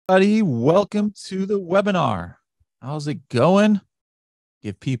Buddy, welcome to the webinar. How's it going?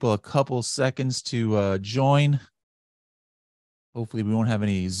 Give people a couple seconds to join. Hopefully we won't have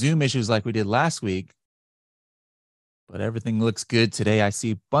any Zoom issues like we did last week, but everything looks good today. I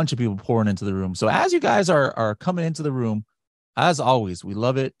see a bunch of people pouring into the room. So as you guys are coming into the room, as always, we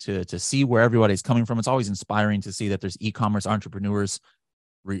love it to see where everybody's coming from. It's always inspiring to see that there's e-commerce entrepreneurs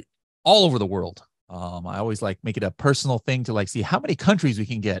all over the world. I always like make it a personal thing to see how many countries we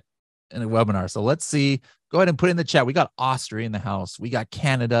can get in a webinar. So let's see. Go ahead and put in the chat. We got Austria in the house. We got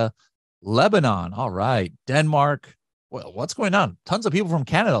Canada, Lebanon. All right. Denmark. Well, what's going on? Tons of people from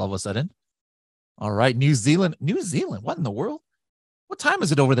Canada all of a sudden. All right. New Zealand. New Zealand. What in the world? What time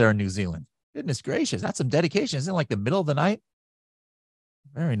is it over there in New Zealand? Goodness gracious. That's some dedication. Isn't it like the middle of the night?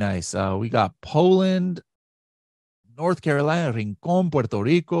 Very nice. We got Poland, North Carolina, Rincon, Puerto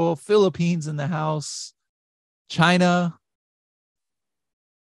Rico, Philippines in the house, China,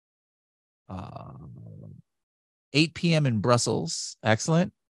 8 p.m. in Brussels.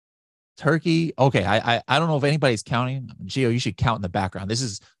 Excellent. Turkey. Okay, I don't know if anybody's counting. Gio, you should count in the background. This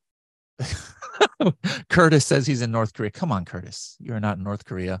is Curtis says he's in North Korea. Come on, Curtis. You're not in North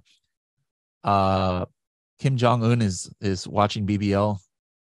Korea. Kim Jong-un is watching BBL.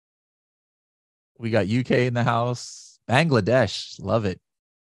 We got UK in the house. Bangladesh. Love it.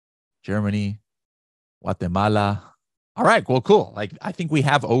 Germany. Guatemala. All right. Well, cool. I think we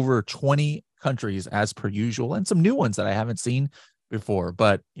have over 20 countries as per usual and some new ones that I haven't seen before.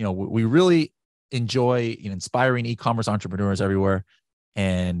 But, we really enjoy inspiring e-commerce entrepreneurs everywhere.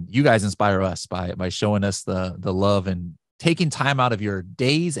 And you guys inspire us by showing us the love and taking time out of your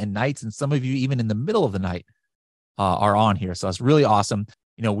days and nights. And some of you, even in the middle of the night, are on here. So it's really awesome.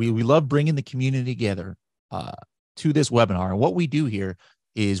 We love bringing the community together to this webinar. And what we do here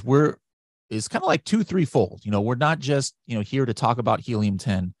is is kind of like 2-3-fold. We're not just, here to talk about Helium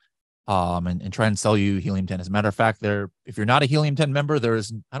 10 and try and sell you Helium 10. As a matter of fact, if you're not a Helium 10 member,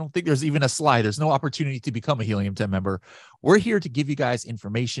 I don't think there's even a slide. There's no opportunity to become a Helium 10 member. We're here to give you guys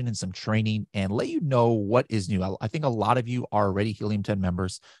information and some training and let you know what is new. I think a lot of you are already Helium 10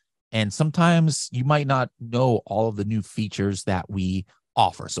 members, and sometimes you might not know all of the new features that we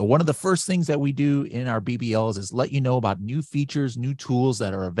offer. So one of the first things that we do in our BBLs is let you know about new features, new tools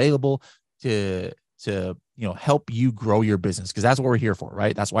that are available to help you grow your business, because that's what we're here for,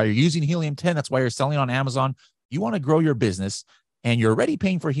 right? That's why you're using Helium 10. That's why you're selling on Amazon. You want to grow your business and you're already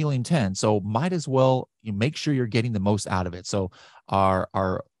paying for Helium 10. So might as well make sure you're getting the most out of it. So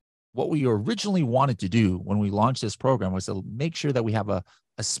what we originally wanted to do when we launched this program was to make sure that we have a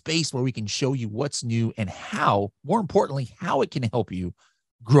space where we can show you what's new and how, more importantly, how it can help you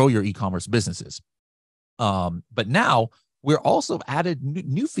grow your e-commerce businesses. But now we're also added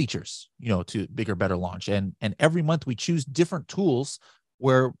new features, to Bigger, Better Launch. And every month we choose different tools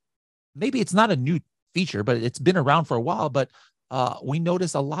where maybe it's not a new feature, but it's been around for a while, but we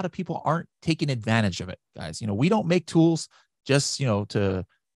notice a lot of people aren't taking advantage of it, guys. We don't make tools just, to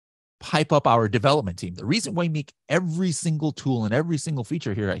pipe up our development team. The reason why we make every single tool and every single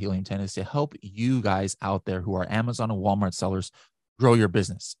feature here at Helium 10 is to help you guys out there who are Amazon and Walmart sellers grow your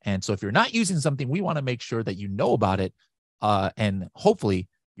business. And so if you're not using something, we want to make sure that you know about it, and hopefully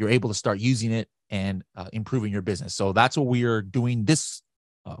you're able to start using it and improving your business. So that's what we are doing this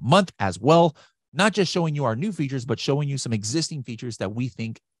month as well. Not just showing you our new features, but showing you some existing features that we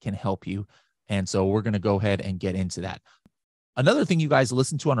think can help you. And so we're going to go ahead and get into that. Another thing you guys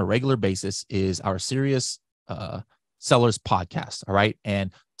listen to on a regular basis is our Serious Sellers podcast. All right.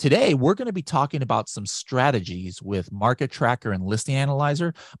 And today we're going to be talking about some strategies with Market Tracker and Listing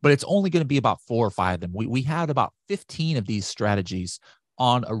Analyzer, but it's only going to be about 4 or 5 of them. We had about 15 of these strategies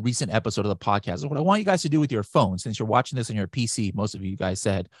on a recent episode of the podcast. What I want you guys to do with your phone, since you're watching this on your PC, most of you guys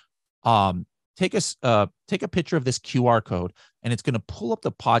said, take a picture of this QR code, and it's going to pull up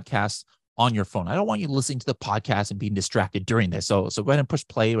the podcast on your phone. I don't want you listening to the podcast and being distracted during this. So go ahead and push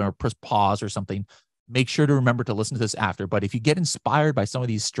play or push pause or something. Make sure to remember to listen to this after. But if you get inspired by some of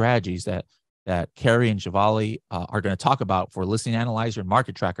these strategies that Carrie and Shivali are going to talk about for Listing Analyzer and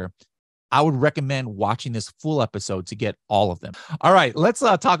Market Tracker, I would recommend watching this full episode to get all of them. All right, let's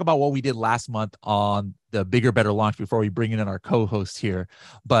talk about what we did last month on the Bigger, Better Launch before we bring in our co-host here.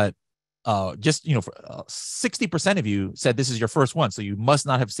 But just, 60% of you said this is your first one, so you must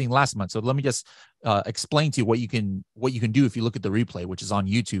not have seen last month. So let me just explain to you what you can do if you look at the replay, which is on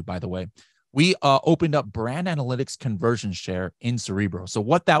YouTube, by the way. We opened up brand analytics conversion share in Cerebro. So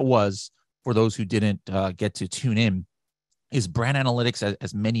what that was, for those who didn't get to tune in, is brand analytics,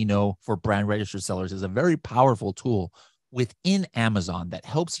 as many know, for brand registered sellers, is a very powerful tool within Amazon that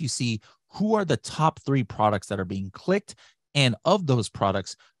helps you see who are the top 3 products that are being clicked. And of those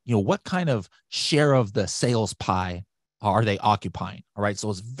products, what kind of share of the sales pie are they occupying? All right. So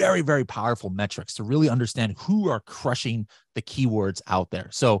it's very, very powerful metrics to really understand who are crushing the keywords out there.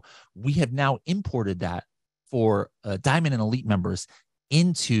 So we have now imported that for Diamond and Elite members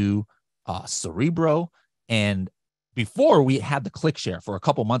into Cerebro. And before we had the click share for a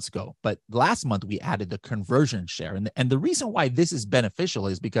couple months ago, but last month we added the conversion share. And the reason why this is beneficial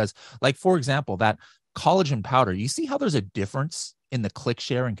is because, like, for example, that collagen powder, you see how there's a difference in the click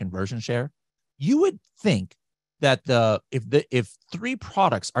share and conversion share? You would think that if 3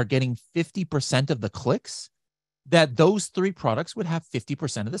 products are getting 50% of the clicks, that those 3 products would have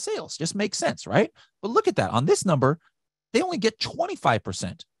 50% of the sales. Just makes sense, right? But look at that. On this number, they only get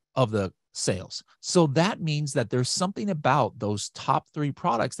 25% of the sales. So that means that there's something about those top 3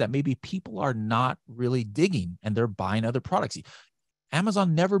 products that maybe people are not really digging and they're buying other products.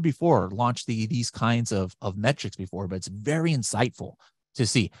 Amazon never before launched these kinds of metrics before, but it's very insightful to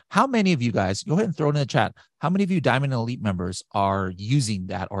see. How many of you guys, go ahead and throw it in the chat, how many of you Diamond and Elite members are using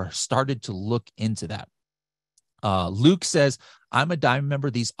that or started to look into that? Luke says, I'm a Diamond member.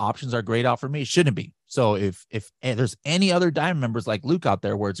 These options are grayed out for me. It shouldn't be. So if there's any other Diamond members like Luke out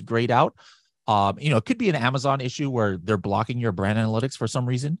there where it's grayed out, it could be an Amazon issue where they're blocking your brand analytics for some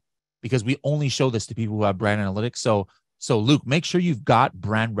reason, because we only show this to people who have brand analytics. So Luke, make sure you've got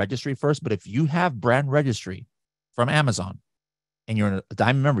brand registry first. But if you have brand registry from Amazon and you're a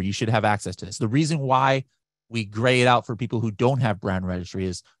Diamond member, you should have access to this. The reason why we gray it out for people who don't have brand registry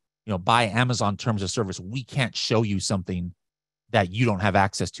is, by Amazon terms of service, we can't show you something that you don't have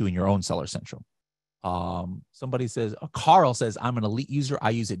access to in your own Seller Central. Somebody says, Carl says, I'm an Elite user.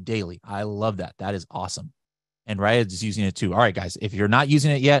 I use it daily. I love that. That is awesome. And Raya is using it too. All right, guys, if you're not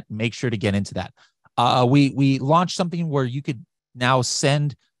using it yet, make sure to get into that. We launched something where you could now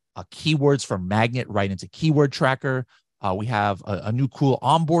send keywords from Magnet right into Keyword Tracker. We have a new cool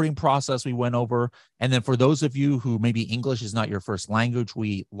onboarding process we went over. And then for those of you who maybe English is not your first language,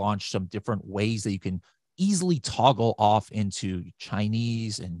 we launched some different ways that you can easily toggle off into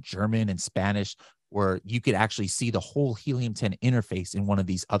Chinese and German and Spanish, where you could actually see the whole Helium 10 interface in one of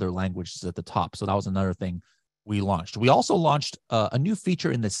these other languages at the top. So that was another thing we launched. We also launched a new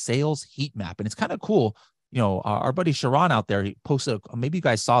feature in the sales heat map, and it's kind of cool. Our buddy Sharon out there, he posted, maybe you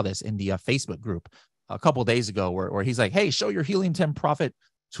guys saw this in the Facebook group a couple of days ago, where he's like, hey, show your Helium 10 profit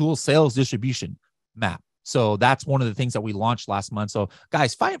tool sales distribution map. So that's one of the things that we launched last month. So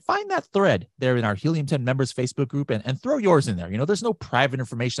guys, find that thread there in our Helium 10 members Facebook group and throw yours in there. There's no private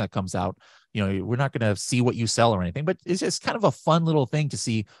information that comes out. We're not going to see what you sell or anything, but it's just kind of a fun little thing to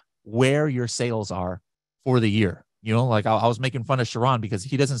see where your sales are for the year. Like I was making fun of Sharon because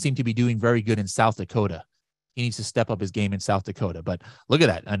he doesn't seem to be doing very good in South Dakota. He needs to step up his game in South Dakota. But look at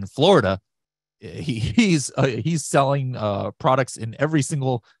that. And Florida, he's selling products in every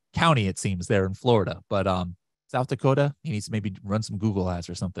single county, it seems, there in Florida. But South Dakota, he needs to maybe run some Google ads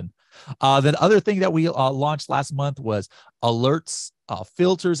or something. The other thing that we launched last month was alerts,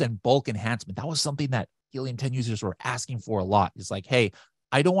 filters, and bulk enhancement. That was something that Helium 10 users were asking for a lot. It's like, hey,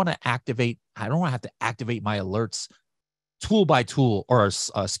 I don't want to have to activate my alerts tool by tool or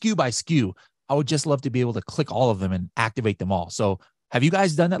SKU by SKU. I would just love to be able to click all of them and activate them all. So have you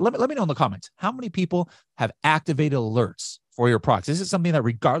guys done that? Let me know in the comments. How many people have activated alerts for your products? This is something that,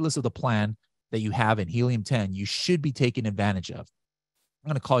 regardless of the plan that you have in Helium 10, you should be taking advantage of. I'm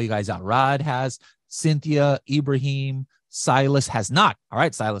going to call you guys out. Rod has, Cynthia, Ibrahim, Silas has not. All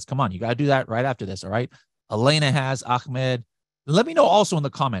right, Silas, come on. You got to do that right after this. All right. Elena has, Ahmed. Let me know also in the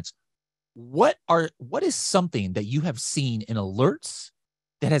comments, what is something that you have seen in alerts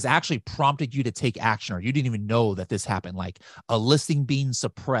that has actually prompted you to take action, or you didn't even know that this happened, like a listing being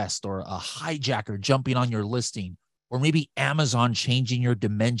suppressed, or a hijacker jumping on your listing, or maybe Amazon changing your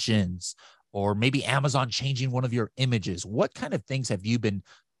dimensions, or maybe Amazon changing one of your images. What kind of things have you been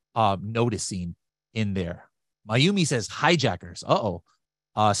noticing in there? Mayumi says hijackers.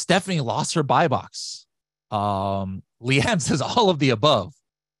 Stephanie lost her buy box. Leanne says all of the above.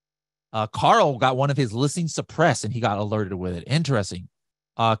 Carl got one of his listings suppressed and he got alerted with it. Interesting.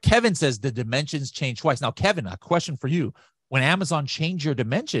 Kevin says the dimensions changed twice. Now, Kevin, a question for you. When Amazon changed your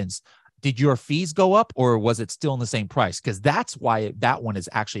dimensions, did your fees go up, or was it still in the same price? Because that's why that one is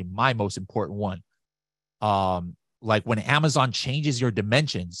actually my most important one. Like when Amazon changes your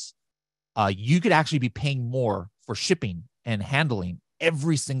dimensions, you could actually be paying more for shipping and handling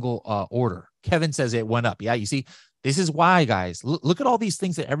every single order. Kevin says it went up. Yeah, you see, this is why, guys, look at all these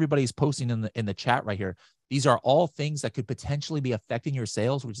things that everybody's posting in the chat right here. These are all things that could potentially be affecting your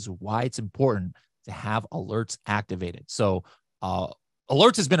sales, which is why it's important to have alerts activated. So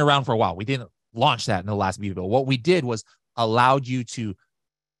alerts has been around for a while. We didn't launch that in the last video. What we did was allowed you to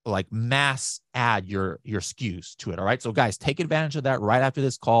like mass add your SKUs to it. All right. So guys, take advantage of that right after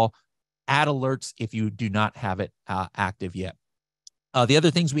this call. Add alerts if you do not have it active yet. The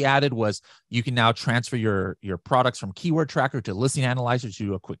other things we added was you can now transfer your products from Keyword Tracker to Listing Analyzer to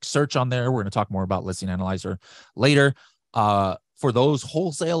do a quick search on there. We're going to talk more about Listing Analyzer later. For those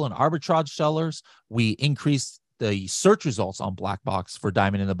wholesale and arbitrage sellers, we increased the search results on Black Box for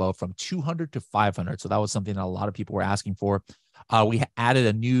Diamond in the Bow from 200 to 500. So that was something that a lot of people were asking for. We added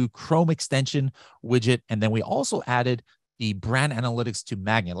a new Chrome extension widget, and then we also added the brand analytics to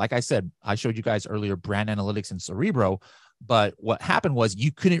Magnet. Like I said, I showed you guys earlier brand analytics in Cerebro, but what happened was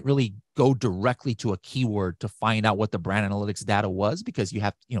you couldn't really go directly to a keyword to find out what the brand analytics data was, because you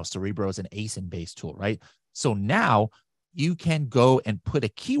have, Cerebro is an ASIN-based tool, right? So now you can go and put a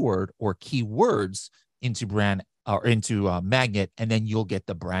keyword or keywords into brand or into Magnet, and then you'll get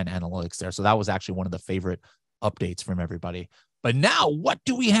the brand analytics there. So that was actually one of the favorite updates from everybody. But now, what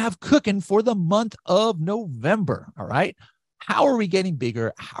do we have cooking for the month of November? All right. How are we getting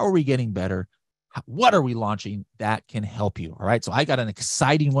bigger? How are we getting better? What are we launching that can help you? All right. So I got an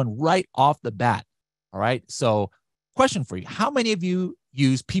exciting one right off the bat. All right. So question for you. How many of you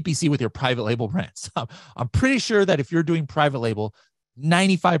use PPC with your private label brands? I'm pretty sure that if you're doing private label,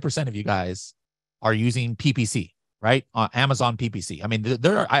 95% of you guys are using PPC, right? Amazon PPC. I mean,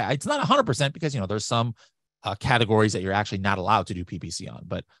 it's not 100% because, there's some categories that you're actually not allowed to do PPC on.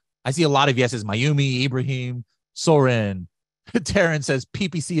 But I see a lot of yeses. Mayumi, Ibrahim, Soren, Taryn says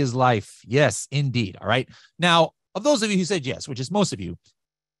PPC is life. Yes, indeed. All right. Now, of those of you who said yes, which is most of you,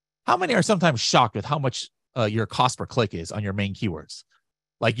 how many are sometimes shocked with how much your cost per click is on your main keywords?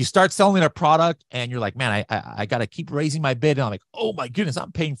 Like you start selling a product and you're like, man, I got to keep raising my bid. And I'm like, oh my goodness,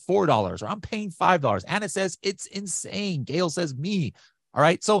 I'm paying $4 or I'm paying $5. Anna says it's insane. Gail says me. All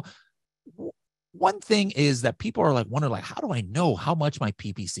right. So one thing is that people are like, wondering like, how do I know how much my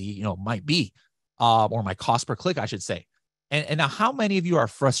PPC, might be, or my cost per click, I should say. And now how many of you are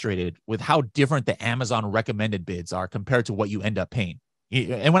frustrated with how different the Amazon recommended bids are compared to what you end up paying?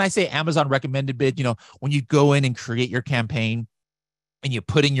 And when I say Amazon recommended bid, when you go in and create your campaign and you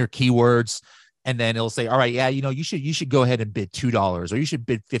put in your keywords, and then it'll say, all right, yeah, you should go ahead and bid $2 or you should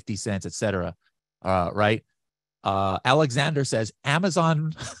bid 50 cents, etc. Right. Alexander says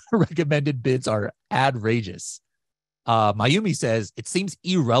Amazon recommended bids are outrageous. Mayumi says it seems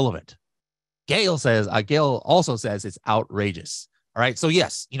irrelevant. Gail also says it's outrageous. All right. So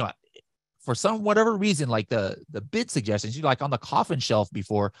yes, for some whatever reason, like the bid suggestions, like on the coffin shelf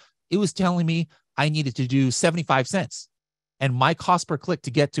before, it was telling me I needed to do 75 cents. And my cost per click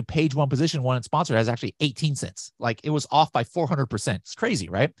to get to page one, position one, and sponsor has actually 18 cents. Like it was off by 400%. It's crazy,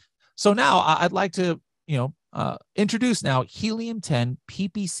 right? So now I'd like to, introduce now Helium 10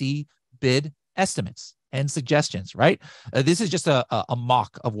 PPC bid estimates and suggestions, right? This is just a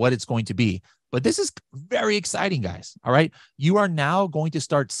mock of what it's going to be, but this is very exciting, guys. All right. You are now going to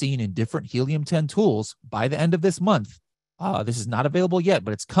start seeing in different Helium 10 tools by the end of this month. This is not available yet,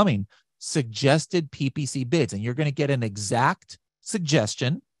 but it's coming. Suggested PPC bids, and you're going to get an exact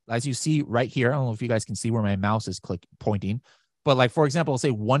suggestion, as you see right here. I don't know if you guys can see where my mouse is pointing, but like, for example, I'll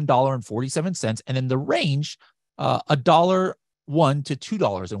say $1.47, and then the range, $1 to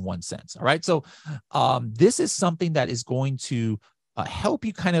 $2.01. All right. So this is something that is going to help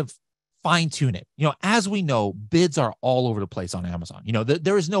you kind of fine tune it. As we know, bids are all over the place on Amazon.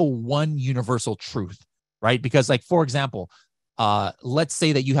 There is no one universal truth, right? Because like, for example, let's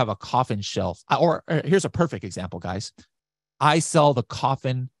say that you have a coffin shelf, or here's a perfect example, guys. I sell the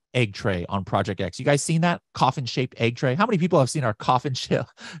coffin egg tray on Project X. You guys seen that coffin shaped egg tray? How many people have seen our coffin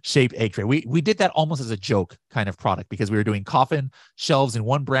shaped egg tray? We did that almost as a joke kind of product because we were doing coffin shelves in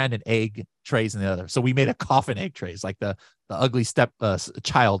one brand and egg trays in the other. So we made a coffin egg trays, like the ugly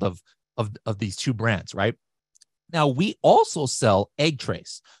child of these two brands, right? Now we also sell egg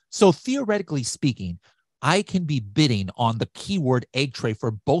trays. So theoretically speaking, I can be bidding on the keyword egg tray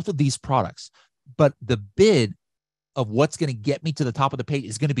for both of these products, but the bid of what's going to get me to the top of the page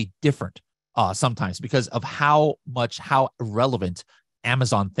is going to be different sometimes because of how relevant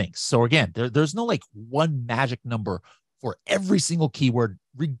Amazon thinks. So again, there's no like one magic number for every single keyword,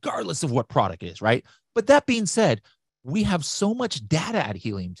 regardless of what product it is, right? But that being said, we have so much data at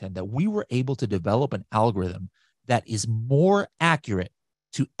Helium 10 that we were able to develop an algorithm that is more accurate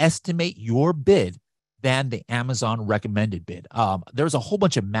to estimate your bid than the Amazon recommended bid. There's a whole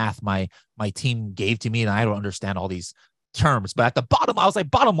bunch of math my team gave to me, and I don't understand all these terms. But at the bottom, I was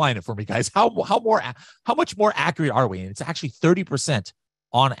like, bottom line it for me, guys. How much more accurate are we? And it's actually 30%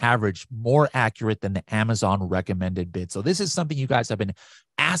 on average more accurate than the Amazon recommended bid. So this is something you guys have been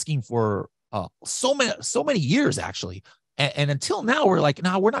asking for so many years, actually. And until now, we're like,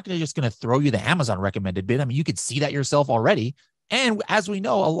 no, we're not just going to throw you the Amazon recommended bid. I mean, you could see that yourself already. And as we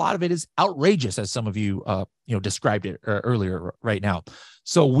know, a lot of it is outrageous, as some of you, described it earlier right now.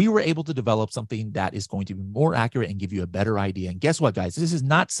 So we were able to develop something that is going to be more accurate and give you a better idea. And guess what, guys? This is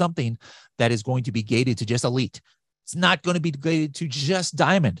not something that is going to be gated to just elite. It's not going to be gated to just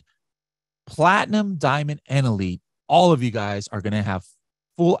diamond. Platinum, diamond, and elite. All of you guys are going to have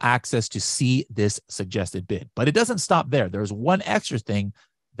full access to see this suggested bid. But it doesn't stop there. There's one extra thing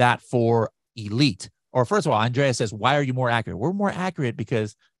that for elite, or first of all, Andrea says, why are you more accurate? We're more accurate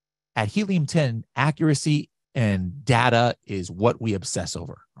because at Helium 10, accuracy and data is what we obsess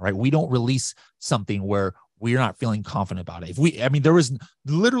over. All right. We don't release something where we're not feeling confident about it. There was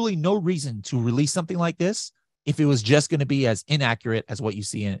literally no reason to release something like this if it was just going to be as inaccurate as what you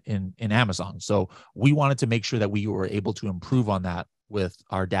see in Amazon. So we wanted to make sure that we were able to improve on that with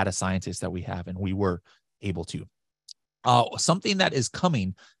our data scientists that we have, and we were able to. Something that is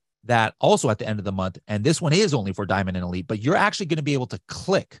coming that also at the end of the month, and this one is only for Diamond and Elite, but you're actually going to be able to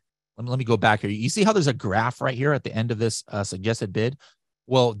click. Let me go back here. You see how there's a graph right here at the end of this suggested bid?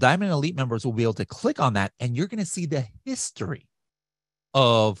 Well, Diamond and Elite members will be able to click on that, and you're going to see the history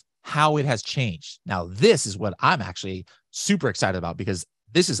of how it has changed. Now, this is what I'm actually super excited about, because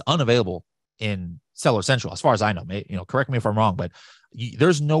this is unavailable in Seller Central, as far as I know. Correct me if I'm wrong, but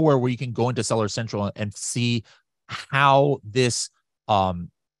there's nowhere where you can go into Seller Central and see how this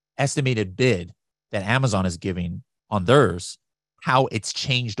estimated bid that Amazon is giving on theirs, how it's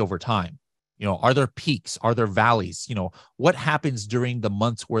changed over time. Are there peaks? Are there valleys? What happens during the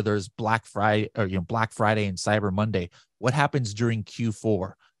months where there's Black Friday or Black Friday and Cyber Monday? What happens during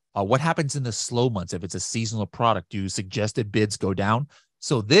Q4? What happens in the slow months? If it's a seasonal product, do suggested bids go down?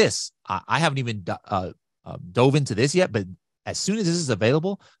 So this, I haven't even dove into this yet, but as soon as this is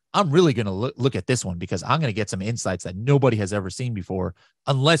available, I'm really going to look at this one, because I'm going to get some insights that nobody has ever seen before,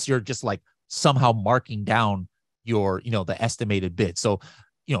 unless you're just like somehow marking down your, the estimated bid. So,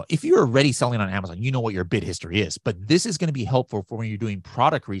 if you're already selling on Amazon, you know what your bid history is, but this is going to be helpful for when you're doing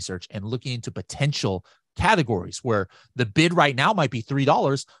product research and looking into potential categories where the bid right now might be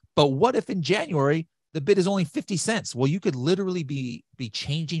 $3, but what if in January the bid is only 50 cents? Well, you could literally be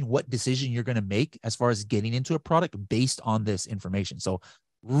changing what decision you're going to make as far as getting into a product based on this information. So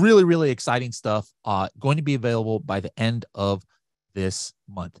really, really exciting stuff. Going to be available by the end of this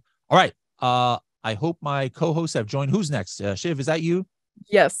month. All right. I hope my co-hosts have joined. Who's next? Shiv, is that you?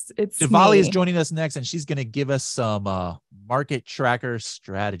 Yes, it's Diwali me. is joining us next, and she's going to give us some market tracker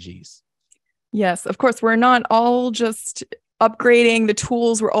strategies. Yes, of course, we're not all just upgrading the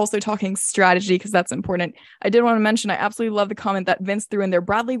tools. We're also talking strategy, because that's important. I did want to mention, I absolutely love the comment that Vince threw in there.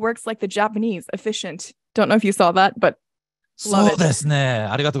 Bradley works like the Japanese, efficient. Don't know if you saw that, but love it. そうですね。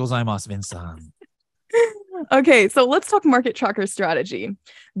ありがとうございます、Vinceさん。Okay, so let's talk market tracker strategy.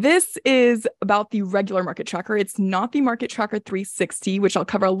 This is about the regular market tracker. It's not the market tracker 360, which I'll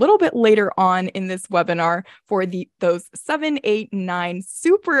cover a little bit later on in this webinar for those 7, 8, 9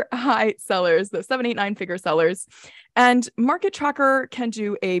 super high sellers, the 7, 8, 9 figure sellers. And market tracker can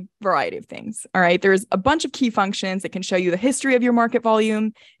do a variety of things. All right, there's a bunch of key functions. It can show you the history of your market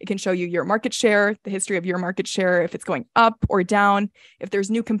volume. It can show you your market share, the history of your market share, if it's going up or down, if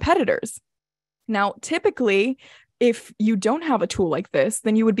there's new competitors. Now, typically, if you don't have a tool like this,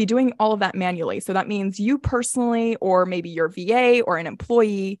 then you would be doing all of that manually. So that means you personally, or maybe your VA or an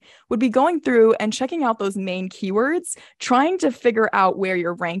employee, would be going through and checking out those main keywords, trying to figure out where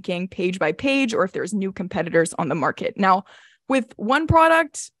you're ranking page by page, or if there's new competitors on the market. Now, with one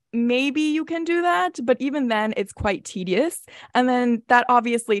product, maybe you can do that, but even then it's quite tedious. And then that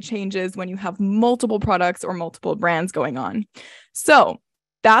obviously changes when you have multiple products or multiple brands going on. So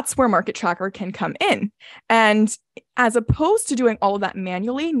that's where Market Tracker can come in. And as opposed to doing all of that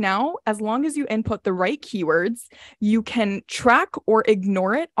manually, now, as long as you input the right keywords, you can track or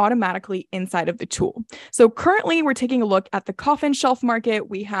ignore it automatically inside of the tool. So currently, we're taking a look at the coffin shelf market.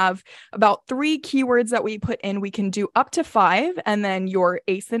 We have about 3 keywords that we put in. We can do up to 5, and then your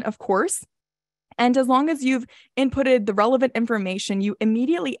ASIN, of course. And as long as you've inputted the relevant information, you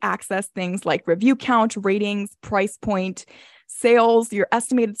immediately access things like review count, ratings, price point, sales, your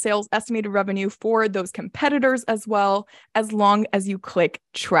estimated sales, estimated revenue for those competitors as well, as long as you click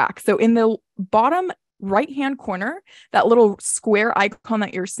track. So in the bottom right-hand corner, that little square icon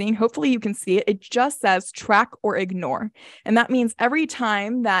that you're seeing, hopefully you can see it. It just says track or ignore. And that means every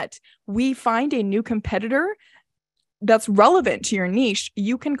time that we find a new competitor that's relevant to your niche,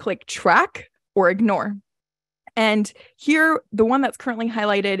 you can click track or ignore. And here, the one that's currently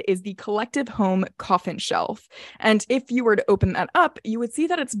highlighted is the Collective Home Coffin Shelf. And if you were to open that up, you would see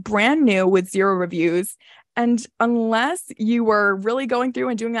that it's brand new with 0 reviews. And unless you were really going through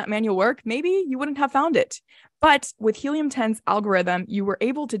and doing that manual work, maybe you wouldn't have found it. But with Helium 10's algorithm, you were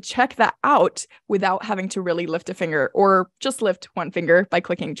able to check that out without having to really lift a finger, or just lift one finger by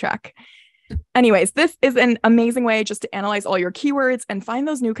clicking check. Anyways, this is an amazing way just to analyze all your keywords and find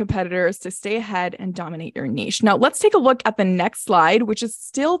those new competitors to stay ahead and dominate your niche. Now, let's take a look at the next slide, which is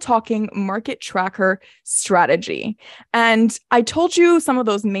still talking market tracker strategy. And I told you some of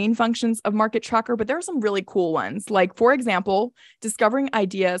those main functions of market tracker, but there are some really cool ones. Like, for example, discovering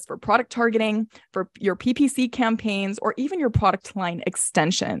ideas for product targeting, for your PPC campaigns, or even your product line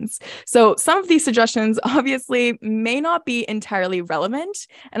extensions. So some of these suggestions obviously may not be entirely relevant.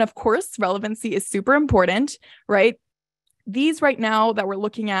 And of course, relevancy is super important, right? These right now that we're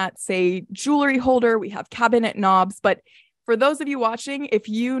looking at, say, jewelry holder, we have cabinet knobs. But for those of you watching, if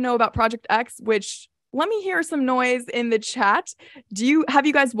you know about Project X, which let me hear some noise in the chat. Have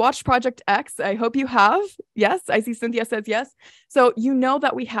you guys watched Project X? I hope you have. Yes, I see Cynthia says yes. So you know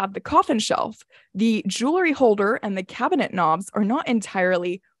that we have the coffin shelf. The jewelry holder and the cabinet knobs are not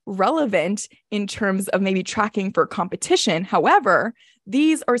entirely relevant in terms of maybe tracking for competition. However,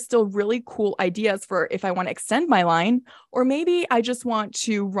 these are still really cool ideas for if I want to extend my line, or maybe I just want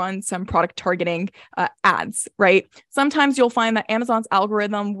to run some product targeting ads, right? Sometimes you'll find that Amazon's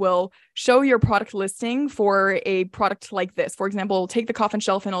algorithm will show your product listing for a product like this. For example, it'll take the coffin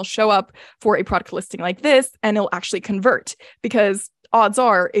shelf and it'll show up for a product listing like this, and it'll actually convert, because odds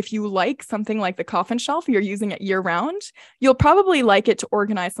are, if you like something like the coffin shelf, you're using it year round, you'll probably like it to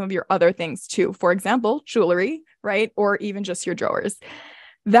organize some of your other things too. For example, jewelry, right? Or even just your drawers.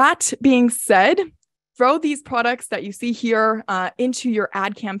 That being said, throw these products that you see here into your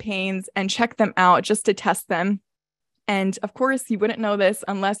ad campaigns and check them out just to test them. And of course, you wouldn't know this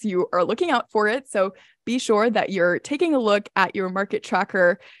unless you are looking out for it. So be sure that you're taking a look at your market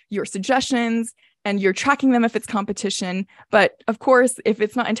tracker, your suggestions, and you're tracking them if it's competition. But of course, if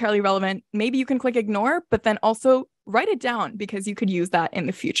it's not entirely relevant, maybe you can click ignore, but then also write it down because you could use that in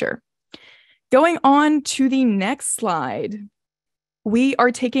the future. Going on to the next slide, we are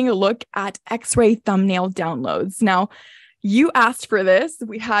taking a look at Xray thumbnail downloads. Now, you asked for this.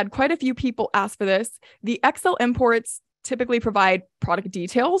 We had quite a few people ask for this. The Excel imports typically provide product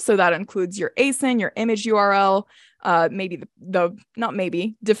details. So that includes your ASIN, your image URL,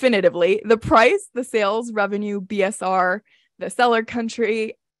 definitively the price, the sales, revenue, BSR, the seller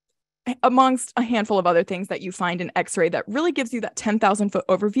country, amongst a handful of other things that you find in Xray that really gives you that 10,000 foot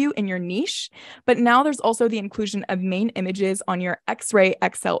overview in your niche. But now there's also the inclusion of main images on your Xray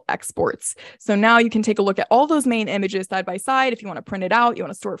Excel exports. So now you can take a look at all those main images side by side. If you want to print it out, you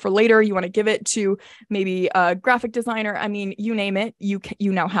want to store it for later, you want to give it to maybe a graphic designer, I mean, you name it, you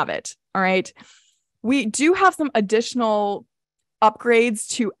now have it. All right. We do have some additional upgrades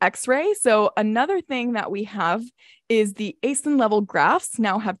to Xray. So another thing that we have is the ASIN level graphs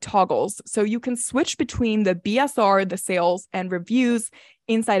now have toggles. So you can switch between the BSR, the sales, and reviews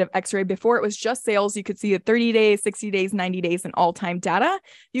inside of Xray. Before it was just sales, you could see the 30 days, 60 days, 90 days, and all-time data.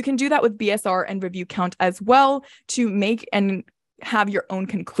 You can do that with BSR and review count as well to make and have your own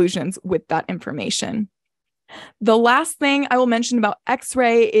conclusions with that information. The last thing I will mention about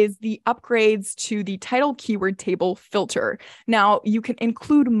Xray is the upgrades to the title keyword table filter. Now, you can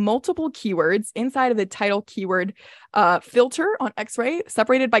include multiple keywords inside of the title keyword filter on Xray,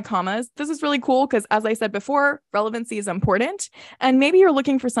 separated by commas. This is really cool because, as I said before, relevancy is important. And maybe you're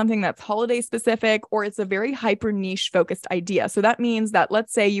looking for something that's holiday specific, or it's a very hyper niche focused idea. So that means that,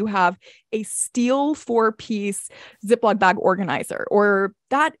 let's say you have a steel 4-piece Ziploc bag organizer, or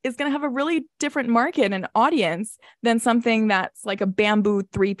that is going to have a really different market and audience than something that's like a bamboo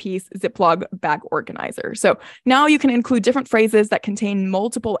 3-piece Ziploc bag organizer. So now you can include different phrases that contain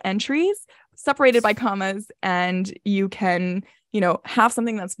multiple entries separated by commas, and you can, have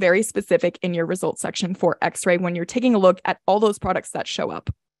something that's very specific in your results section for Xray when you're taking a look at all those products that show up.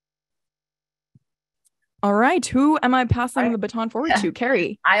 All right, who am I passing the baton forward to?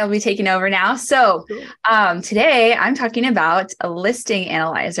 Carrie. I'll be taking over now. So today I'm talking about a listing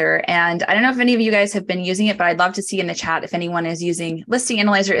analyzer. And I don't know if any of you guys have been using it, but I'd love to see in the chat if anyone is using listing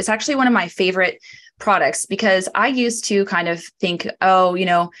analyzer. It's actually one of my favorite products because I used to kind of think,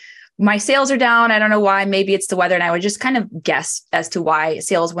 my sales are down. I don't know why. Maybe it's the weather. And I would just kind of guess as to why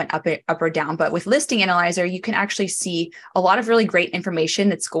sales went up or down. But with Listing Analyzer, you can actually see a lot of really great information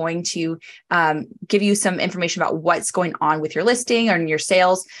that's going to give you some information about what's going on with your listing or in your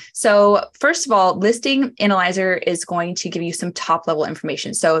sales. So first of all, Listing Analyzer is going to give you some top level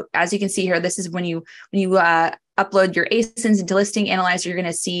information. So as you can see here, this is when you upload your ASINs into Listing Analyzer, you're going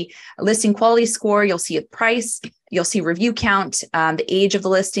to see a listing quality score. You'll see a price. You'll see review count, the age of the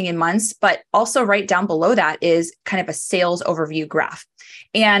listing in months, but also right down below that is kind of a sales overview graph.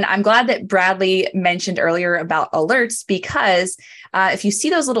 And I'm glad that Bradley mentioned earlier about alerts, because if you see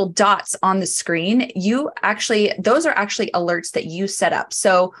those little dots on the screen, those are actually alerts that you set up.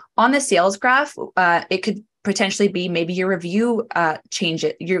 So on the sales graph, it could potentially be maybe your review change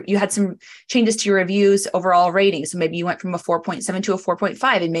it. You had some changes to your reviews overall rating. So maybe you went from a 4.7 to a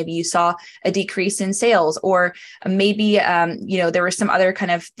 4.5, and maybe you saw a decrease in sales, or maybe, there were some other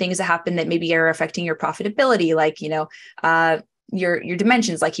kind of things that happened that maybe are affecting your profitability, like, your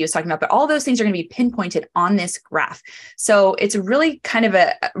dimensions, like he was talking about, but all those things are going to be pinpointed on this graph. So it's really kind of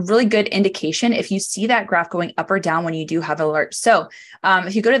a really good indication if you see that graph going up or down when you do have alerts. So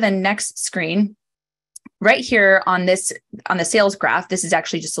if you go to the next screen, right here on the sales graph, this is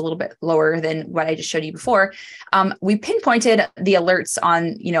actually just a little bit lower than what I just showed you before. We pinpointed the alerts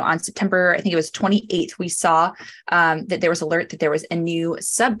on September, I think it was 28th, we saw that there was alert that there was a new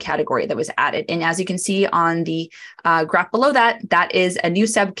subcategory that was added. And as you can see on the graph below that, that is a new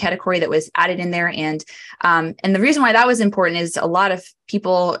subcategory that was added in there. And the reason why that was important is a lot of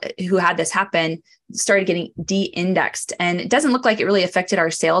people who had this happen started getting de-indexed, and it doesn't look like it really affected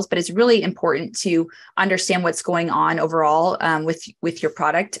our sales, but it's really important to understand what's going on overall with your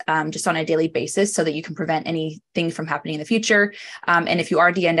product just on a daily basis, so that you can prevent anything from happening in the future. And if you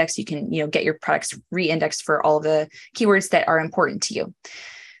are de-indexed, you can get your products re-indexed for all of the keywords that are important to you.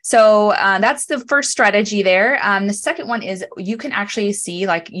 So that's the first strategy there. The second one is you can actually see,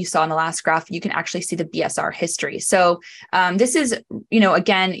 like you saw in the last graph, you can actually see the BSR history. So this is,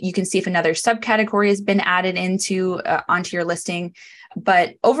 again, you can see if another subcategory has been added onto your listing.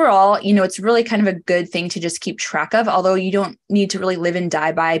 But overall, it's really kind of a good thing to just keep track of, although you don't need to really live and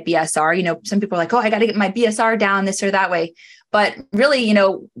die by BSR. Some people are like, oh, I got to get my BSR down this or that way. But really,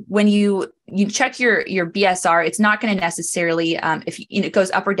 when you check your BSR, it's not going to necessarily, if it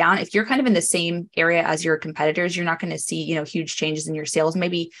goes up or down, if you're kind of in the same area as your competitors, you're not going to see, huge changes in your sales.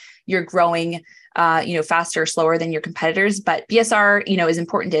 Maybe you're growing, faster or slower than your competitors, but BSR, is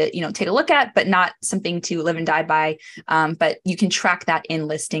important to, take a look at, but not something to live and die by. But you can track that in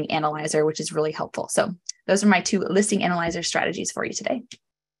Listing Analyzer, which is really helpful. So those are my 2 Listing Analyzer strategies for you today.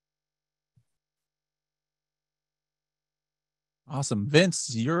 Awesome.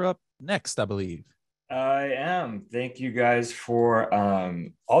 Vince, you're up next, I believe. I am. Thank you guys for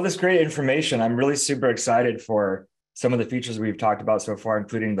all this great information. I'm really super excited for some of the features we've talked about so far,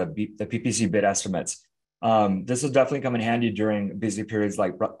 including the PPC Bid Estimates. This will definitely come in handy during busy periods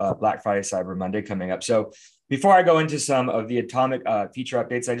like Black Friday, Cyber Monday coming up. So before I go into some of the Adtomic feature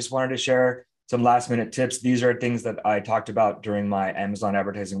updates, I just wanted to share some last minute tips. These are things that I talked about during my Amazon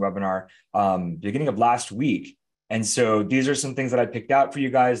advertising webinar beginning of last week. And so these are some things that I picked out for you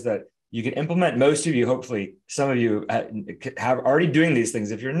guys that you can implement. Most of you, hopefully, some of you have already doing these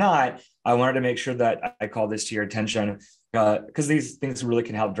things. If you're not, I wanted to make sure that I call this to your attention because these things really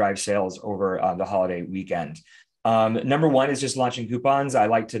can help drive sales over the holiday weekend. Number 1 is just launching coupons. I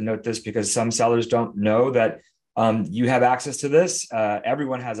like to note this because some sellers don't know that you have access to this.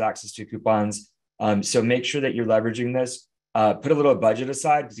 Everyone has access to coupons. So make sure that you're leveraging this. Put a little budget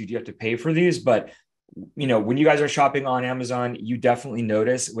aside because you do have to pay for these, but when you guys are shopping on Amazon, you definitely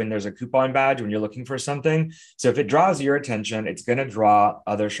notice when there's a coupon badge when you're looking for something. So if it draws your attention, it's going to draw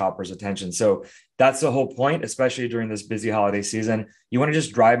other shoppers' attention. So that's the whole point, especially during this busy holiday season. You want to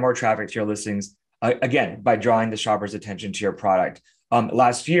just drive more traffic to your listings, again, by drawing the shopper's attention to your product.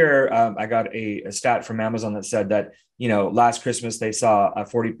 Last year, I got a stat from Amazon that said that, last Christmas, they saw a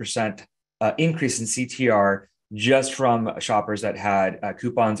 40% increase in CTR just from shoppers that had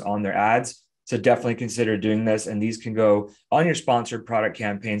coupons on their ads. So definitely consider doing this. And these can go on your sponsored product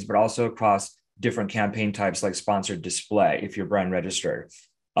campaigns, but also across different campaign types like sponsored display if you're brand registered.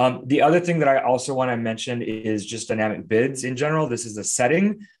 The other thing that I also want to mention is just dynamic bids in general. This is a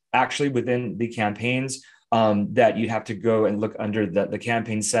setting actually within the campaigns that you have to go and look under the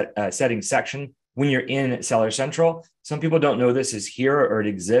campaign settings section when you're in Seller Central. Some people don't know this is here or it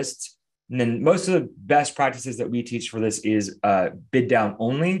exists. And then most of the best practices that we teach for this is bid down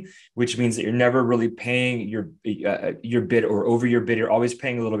only, which means that you're never really paying your bid or over your bid. You're always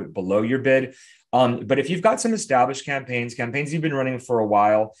paying a little bit below your bid. But if you've got some established campaigns you've been running for a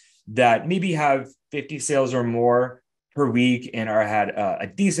while that maybe have 50 sales or more per week and had a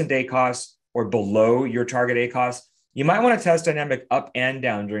decent ACoS or below your target ACoS, you might want to test dynamic up and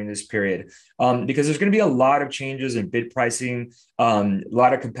down during this period because there's going to be a lot of changes in bid pricing, a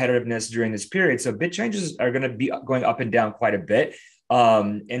lot of competitiveness during this period. So bid changes are going to be going up and down quite a bit.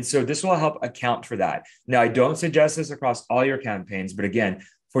 And so this will help account for that. Now, I don't suggest this across all your campaigns, but again,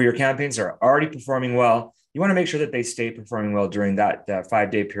 for your campaigns that are already performing well, you want to make sure that they stay performing well during that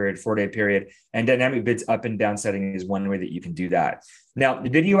 5-day period, 4-day period. And dynamic bids up and down setting is one way that you can do that. Now, the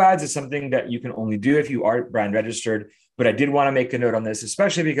video ads is something that you can only do if you are brand registered, but I did want to make a note on this,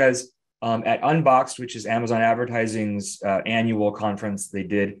 especially because at Unboxed, which is Amazon Advertising's annual conference they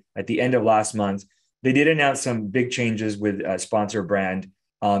did at the end of last month, they did announce some big changes with sponsor brand,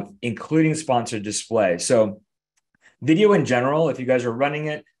 including sponsored display. So video in general, if you guys are running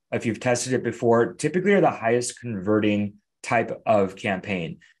it, if you've tested it before, typically are the highest converting type of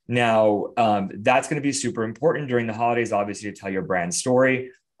campaign. Now, that's going to be super important during the holidays, obviously, to tell your brand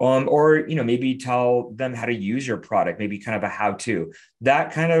story, or maybe tell them how to use your product, maybe kind of a how-to.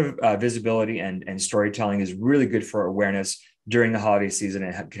 That kind of visibility and storytelling is really good for awareness during the holiday season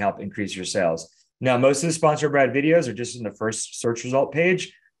and can help increase your sales. Now, most of the sponsored brand videos are just in the first search result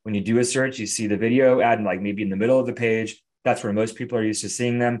page. When you do a search, you see the video ad like maybe in the middle of the page. That's where most people are used to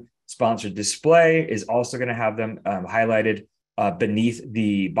seeing them. Sponsored display is also going to have them highlighted beneath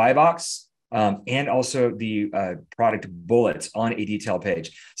the buy box and also the product bullets on a detail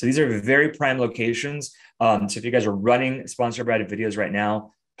page. So these are very prime locations. So if you guys are running sponsored brand videos right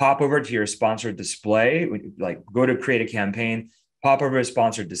now, pop over to your sponsored display, like go to create a campaign, pop over to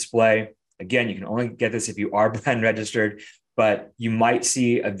sponsored display. Again, you can only get this if you are brand registered, but you might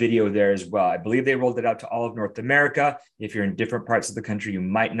see a video there as well. I believe they rolled it out to all of North America. If you're in different parts of the country, you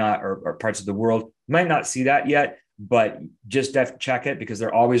might not, or parts of the world, you might not see that yet, but just check it because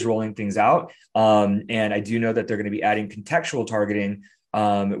they're always rolling things out. And I do know that they're going to be adding contextual targeting,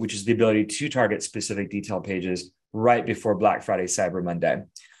 which is the ability to target specific detail pages right before Black Friday, Cyber Monday.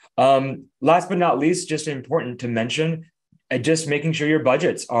 Last but not least, just important to mention, just making sure your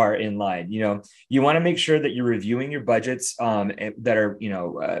budgets are in line. You want to make sure that you're reviewing your budgets that are,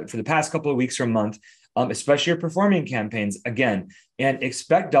 for the past couple of weeks or month, especially your performing campaigns again, and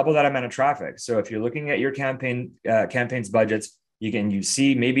expect double that amount of traffic. So if you're looking at your campaigns budgets, you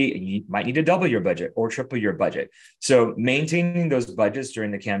see maybe you might need to double your budget or triple your budget. So maintaining those budgets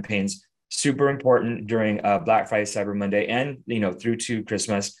during the campaigns, super important during Black Friday, Cyber Monday, and through to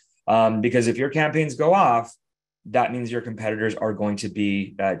Christmas, because if your campaigns go off, that means your competitors are going to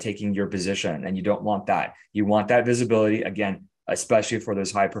be taking your position, and you don't want that. You want that visibility, again, especially for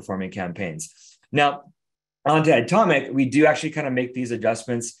those high-performing campaigns. Now, on to Adtomic, we do actually kind of make these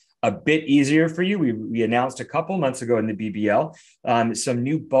adjustments a bit easier for you. We announced a couple months ago in the BBL some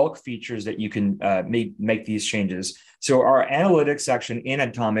new bulk features that you can make these changes. So our analytics section in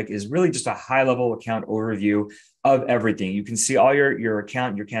Adtomic is really just a high-level account overview of everything. You can see all your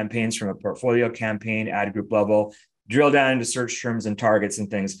account, your campaigns from a portfolio campaign, ad group level, drill down into search terms and targets and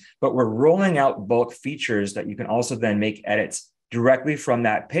things. But we're rolling out bulk features that you can also then make edits directly from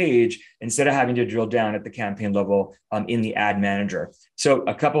that page instead of having to drill down at the campaign level in the ad manager. So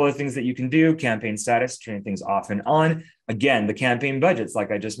a couple of things that you can do: campaign status, turning things off and on. Again, the campaign budgets,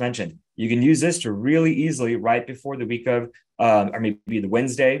 like I just mentioned, you can use this to really easily, right before the week of, or maybe the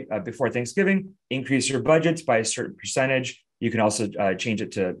Wednesday before Thanksgiving, increase your budgets by a certain percentage. You can also change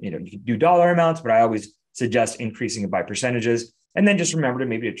it to, you can do dollar amounts, but I always suggest increasing it by percentages. And then just remember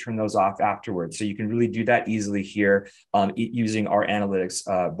to turn those off afterwards. So you can really do that easily here using our analytics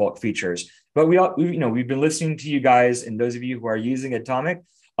bulk features. But we've been listening to you guys, and those of you who are using Adtomic,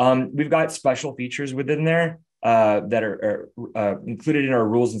 we've got special features within there that are included in our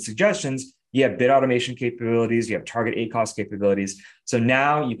rules and suggestions. You have bid automation capabilities, you have target ACoS capabilities. So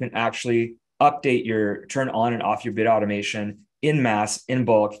now you can actually turn on and off your bid automation in mass, in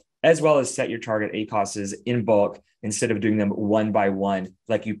bulk, as well as set your target ACoSs in bulk instead of doing them one by one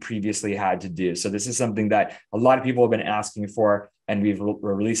like you previously had to do. So this is something that a lot of people have been asking for, and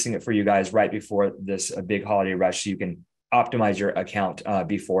we're releasing it for you guys right before this big holiday rush so you can optimize your account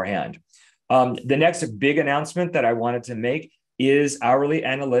beforehand. The next big announcement that I wanted to make is hourly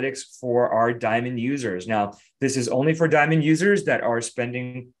analytics for our Diamond users. Now, this is only for Diamond users that are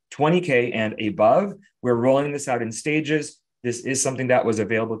spending $20K and above. We're rolling this out in stages. This is something that was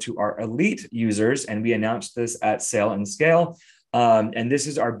available to our elite users, and we announced this at Sale and Scale. And this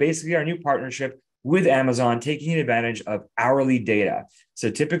is basically our new partnership with Amazon, taking advantage of hourly data. So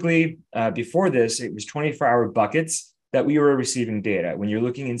typically, before this, it was 24-hour buckets that we were receiving data. When you're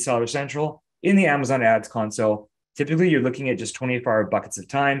looking in Seller Central, in the Amazon Ads console, typically you're looking at just 24-hour buckets of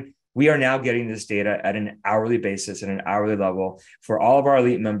time. We are now getting this data at an hourly basis, at an hourly level for all of our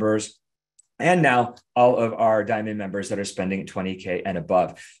elite members, and now all of our Diamond members that are spending $20K and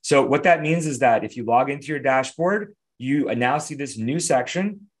above. So what that means is that if you log into your dashboard, you now see this new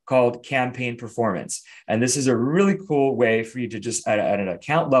section called campaign performance. And this is a really cool way for you to just at an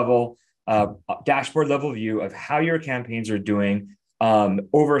account level, dashboard level view of how your campaigns are doing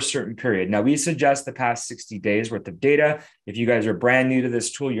over a certain period. Now, we suggest the past 60 days worth of data. If you guys are brand new to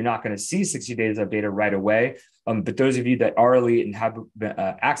this tool, you're not going to see 60 days of data right away. But those of you that are elite and have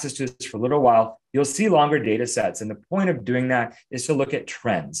access to this for a little while, you'll see longer data sets. And the point of doing that is to look at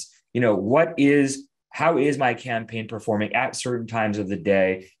trends. How is my campaign performing at certain times of the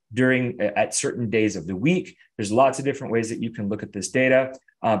day, at certain days of the week? There's lots of different ways that you can look at this data.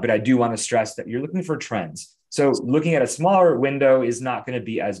 But I do want to stress that you're looking for trends. So looking at a smaller window is not going to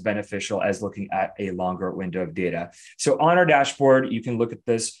be as beneficial as looking at a longer window of data. So on our dashboard, you can look at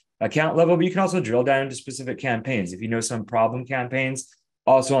this account level, but you can also drill down into specific campaigns. If you know some problem campaigns,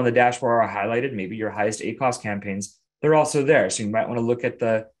 also on the dashboard are highlighted, maybe your highest ACoS campaigns, they're also there. So you might want to look at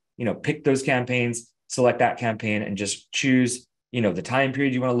pick those campaigns, select that campaign, and just choose the time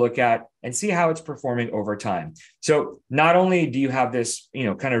period you want to look at and see how it's performing over time. So not only do you have this,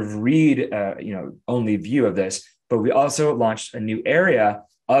 kind of read, only view of this, but we also launched a new area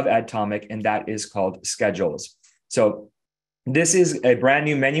of Adtomic, and that is called schedules. So this is a brand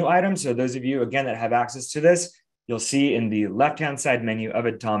new menu item. So those of you, again, that have access to this, you'll see in the left-hand side menu of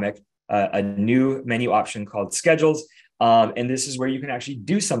Adtomic, a new menu option called schedules. And this is where you can actually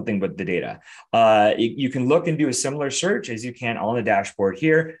do something with the data. You can look and do a similar search as you can on the dashboard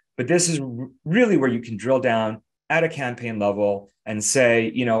here, but this is really where you can drill down at a campaign level and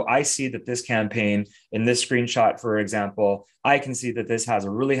say, I see that this campaign in this screenshot, for example, I can see that this has a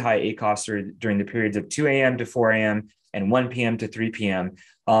really high ACoS during the periods of 2 a.m. to 4 a.m. and 1 p.m. to 3 p.m.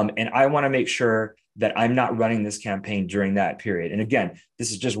 And I want to make sure that I'm not running this campaign during that period. And again,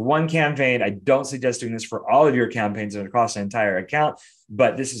 this is just one campaign. I don't suggest doing this for all of your campaigns across the entire account,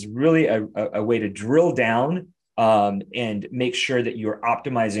 but this is really a way to drill down and make sure that you're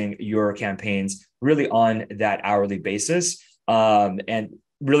optimizing your campaigns really on that hourly basis. And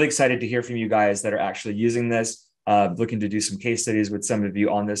really excited to hear from you guys that are actually using this, looking to do some case studies with some of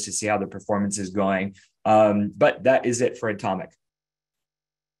you on this to see how the performance is going. But that is it for Adtomic.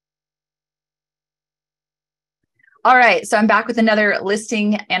 All right, so I'm back with another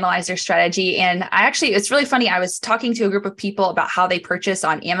listing analyzer strategy. And it's really funny. I was talking to a group of people about how they purchase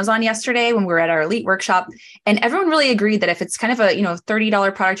on Amazon yesterday when we were at our elite workshop. And everyone really agreed that if it's kind of a,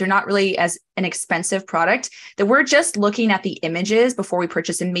 $30 product or not really as an expensive product, that we're just looking at the images before we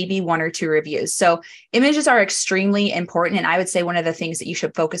purchase and maybe 1 or 2 reviews. So images are extremely important. And I would say one of the things that you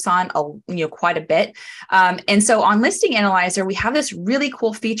should focus on, quite a bit. And so on Listing Analyzer, we have this really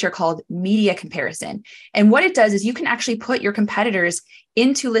cool feature called media comparison. And what it does is you can actually put your competitors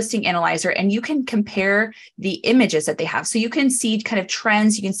into Listing Analyzer and you can compare the images that they have. So you can see kind of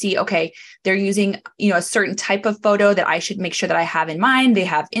trends. You can see, okay, they're using, a certain type of photo that I should make sure that I have in mind. They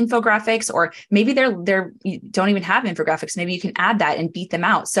have infographics, or maybe they don't even have infographics. Maybe you can add that and beat them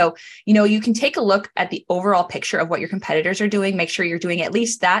out. So, you can take a look at the overall picture of what your competitors are doing, make sure you're doing at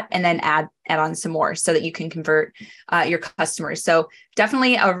least that, and then add on some more so that you can convert your customers. So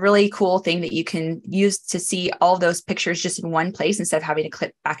definitely a really cool thing that you can use to see all of those pictures just in one place instead of having to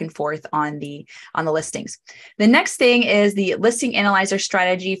click back and forth on the listings. The next thing is the Listing Analyzer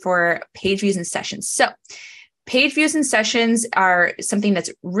strategy for page views and sessions. So page views and sessions are something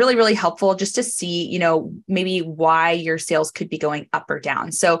that's really, really helpful just to see, maybe why your sales could be going up or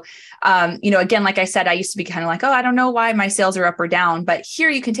down. So, again, like I said, I used to be kind of like, I don't know why my sales are up or down, but here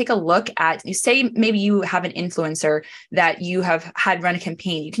you can take a look at, you say, maybe you have an influencer that you have had run a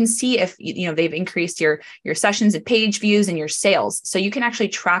campaign. You can see if, they've increased your sessions and page views and your sales. So you can actually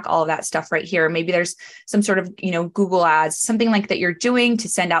track all of that stuff right here. Maybe there's some sort of, Google ads, something like that you're doing to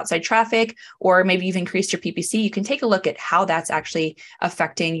send outside traffic, or maybe you've increased your PPC. You can take a look at how that's actually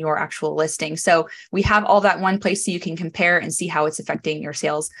affecting your actual listing. So we have all that one place so you can compare and see how it's affecting your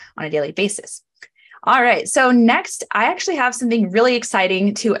sales on a daily basis. All right. So next, I actually have something really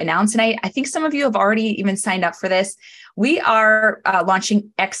exciting to announce. And I think some of you have already even signed up for this. We are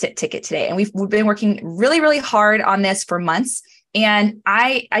launching Exit Ticket today. And we've been working really, really hard on this for months. And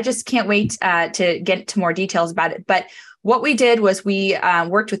I just can't wait to get to more details about it. But what we did was we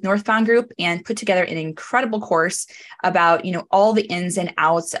worked with Northbound Group and put together an incredible course about, all the ins and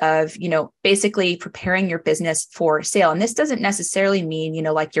outs of, basically preparing your business for sale. And this doesn't necessarily mean,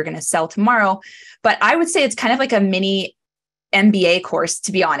 like you're going to sell tomorrow, but I would say it's kind of like a mini MBA course,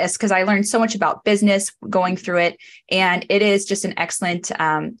 to be honest, because I learned so much about business going through it. And it is just an excellent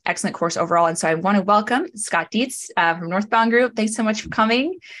course overall. And so I want to welcome Scott Dietz from Northbound Group. Thanks so much for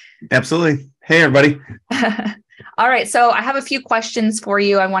coming. Absolutely. Hey, everybody. All right. So I have a few questions for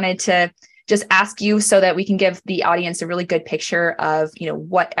you. I wanted to just ask you so that we can give the audience a really good picture of,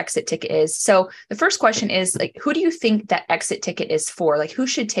 what Exit Ticket is. So the first question is, like, who do you think that Exit Ticket is for? Like, who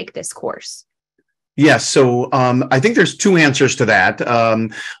should take this course? Yes. So I think there's two answers to that.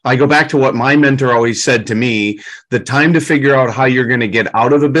 I go back to what my mentor always said to me: the time to figure out how you're going to get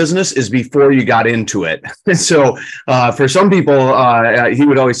out of a business is before you got into it. So for some people, he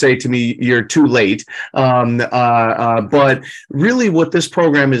would always say to me, "You're too late." But really what this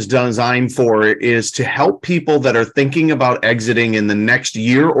program is designed for is to help people that are thinking about exiting in the next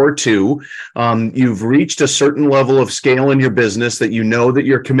year or two. You've reached a certain level of scale in your business that you know that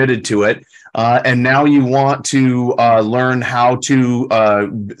you're committed to it. And now you want to learn how to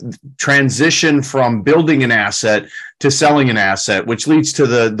transition from building an asset to selling an asset, which leads to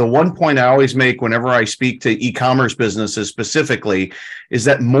the one point I always make whenever I speak to e-commerce businesses specifically, is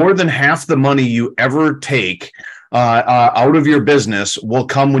that more than half the money you ever take out of your business will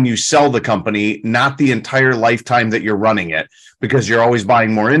come when you sell the company, not the entire lifetime that you're running it, because you're always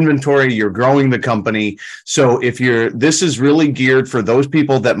buying more inventory, you're growing the company. So this is really geared for those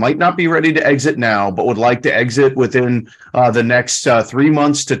people that might not be ready to exit now, but would like to exit within the next 3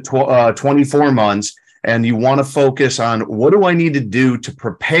 months to 24 months. And you want to focus on, what do I need to do to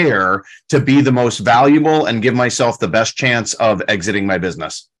prepare to be the most valuable and give myself the best chance of exiting my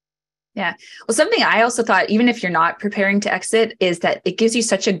business? Yeah. Well, something I also thought, even if you're not preparing to exit, is that it gives you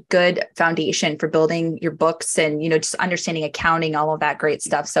such a good foundation for building your books and, just understanding accounting, all of that great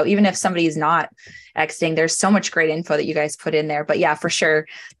stuff. So even if somebody's not exiting, there's so much great info that you guys put in there. But yeah, for sure,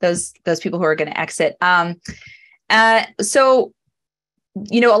 those people who are going to exit. So,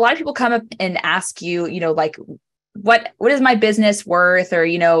 a lot of people come up and ask you, like, what is my business worth? Or,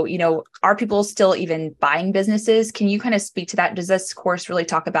 are people still even buying businesses? Can you kind of speak to that? Does this course really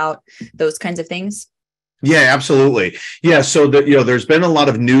talk about those kinds of things? Yeah, absolutely. Yeah. So there's been a lot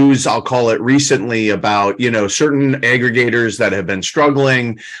of news, I'll call it, recently about, certain aggregators that have been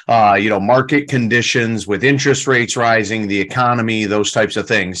struggling, market conditions with interest rates rising, the economy, those types of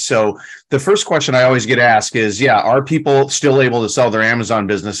things. So the first question I always get asked is, are people still able to sell their Amazon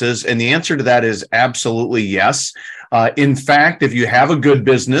businesses? And the answer to that is absolutely yes. In fact, if you have a good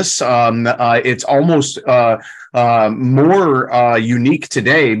business, it's almost more unique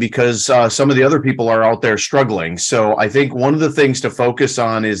today because some of the other people are out there struggling. So I think one of the things to focus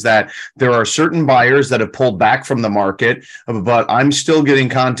on is that there are certain buyers that have pulled back from the market, but I'm still getting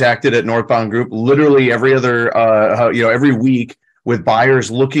contacted at Northbound Group literally every week with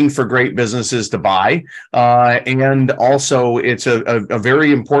buyers looking for great businesses to buy. And also it's a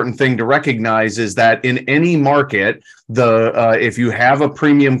very important thing to recognize is that in any market, if you have a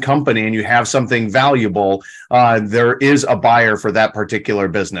premium company and you have something valuable, there is a buyer for that particular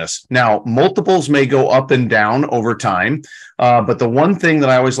business. Now, multiples may go up and down over time, but the one thing that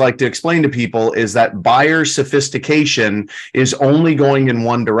I always like to explain to people is that buyer sophistication is only going in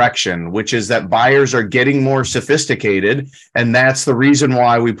one direction, which is that buyers are getting more sophisticated. And that's the reason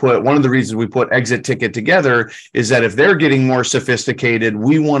why one of the reasons we put Exit Ticket together is that if they're getting more sophisticated,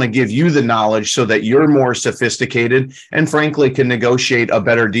 we want to give you the knowledge so that you're more sophisticated and frankly can negotiate a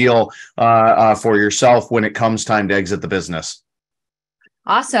better deal for yourself when it comes time to exit the business.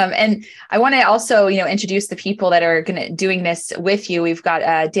 Awesome. And I want to also, introduce the people that are doing this with you. We've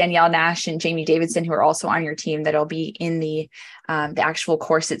got Danielle Nash and Jamie Davidson, who are also on your team that'll be in the actual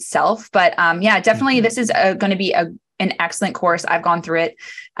course itself. But definitely this is going to be an excellent course. I've gone through it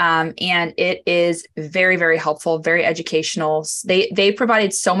and it is very, very helpful, very educational. They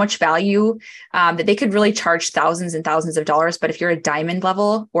provided so much value that they could really charge thousands and thousands of dollars. But if you're a diamond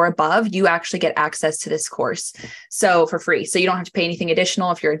level or above, you actually get access to this course. So for free. So you don't have to pay anything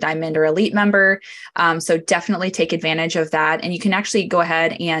additional if you're a diamond or elite member. So definitely take advantage of that. And you can actually go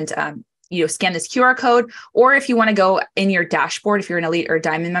ahead and scan this QR code, or if you want to go in your dashboard, if you're an elite or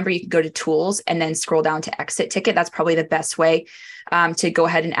diamond member, you can go to tools and then scroll down to Exit Ticket. That's probably the best way to go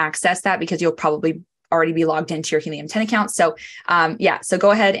ahead and access that, because you'll probably already be logged into your Helium 10 account. So so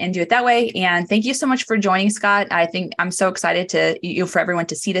go ahead and do it that way. And thank you so much for joining, Scott. I think I'm so excited for everyone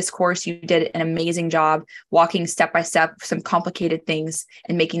to see this course. You did an amazing job walking step by step some complicated things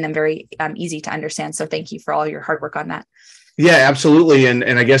and making them very easy to understand. So thank you for all your hard work on that. Yeah, absolutely. And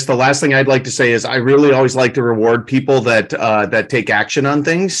I guess the last thing I'd like to say is I really always like to reward people that take action on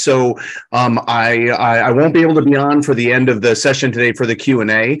things. So I won't be able to be on for the end of the session today for the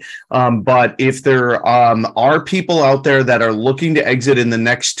Q&A. But if there are people out there that are looking to exit in the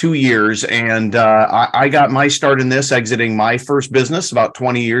next 2 years, and I got my start in this exiting my first business about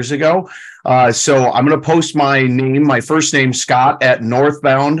 20 years ago. So I'm going to post my name, my first name, Scott, at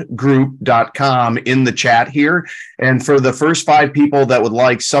northboundgroup.com in the chat here. And for the first 5 people that would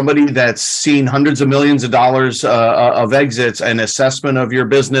like somebody that's seen hundreds of millions of dollars of exits and assessment of your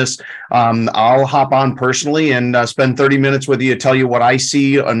business, I'll hop on personally and spend 30 minutes with you to tell you what I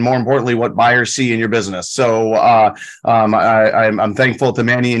see and, more importantly, what buyers see in your business. So I'm thankful to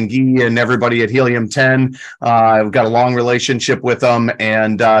Manny and Guy and everybody at Helium 10. I've got a long relationship with them.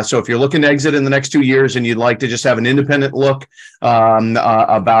 And so if you're looking to exit in the next 2 years and you'd like to just have an independent look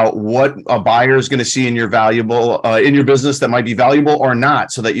about what a buyer is going to see in your in your business that might be valuable or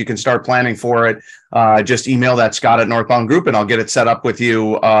not, so that you can start planning for it, just email that Scott at Northbound Group, and I'll get it set up with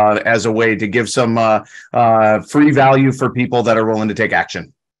you as a way to give some free value for people that are willing to take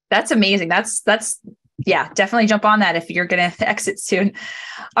action. That's amazing. That's yeah, definitely jump on that if you're going to exit soon.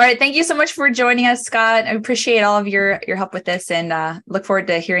 All right. Thank you so much for joining us, Scott. I appreciate all of your help with this, and look forward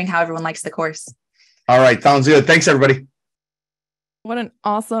to hearing how everyone likes the course. All right. Sounds good. Thanks, everybody. What an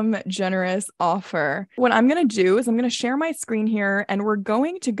awesome, generous offer. What I'm going to do is I'm going to share my screen here, and we're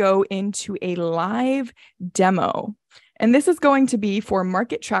going to go into a live demo. And this is going to be for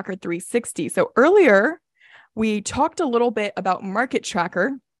Market Tracker 360. So earlier, we talked a little bit about Market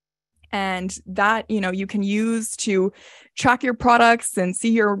Tracker, and that, you can use to track your products and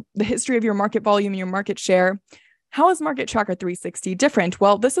see the history of your market volume and your market share. How is Market Tracker 360 different?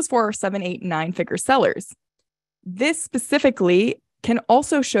 Well, this is for 7, 8, 9-figure sellers. This specifically can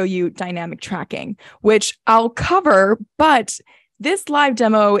also show you dynamic tracking, which I'll cover, but this live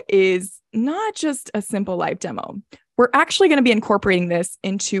demo is not just a simple live demo. We're actually going to be incorporating this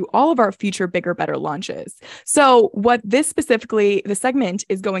into all of our future bigger, better launches. So what this specifically, the segment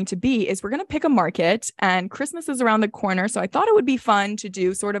is going to be, is we're going to pick a market, and Christmas is around the corner. So I thought it would be fun to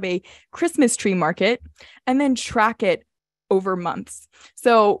do sort of a Christmas tree market and then track it over months.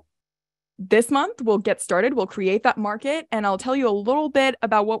 So this month we'll get started, we'll create that market, and I'll tell you a little bit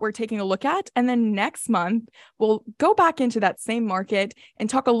about what we're taking a look at. And then next month, we'll go back into that same market and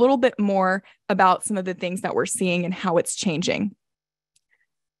talk a little bit more about some of the things that we're seeing and how it's changing.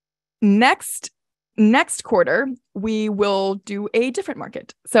 Next quarter, we will do a different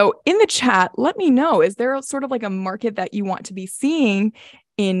market. So in the chat, let me know, is there sort of like a market that you want to be seeing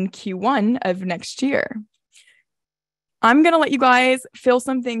in Q1 of next year? I'm going to let you guys fill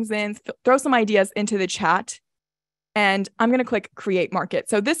some things in, throw some ideas into the chat, and I'm going to click Create Market.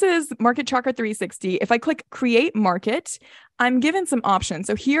 So this is Market Tracker 360. If I click Create Market, I'm given some options.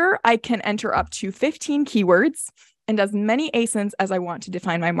 So here I can enter up to 15 keywords and as many ASINs as I want to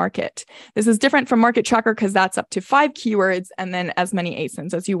define my market. This is different from Market Tracker because that's up to 5 keywords and then as many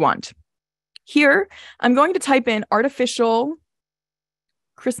ASINs as you want. Here, I'm going to type in artificial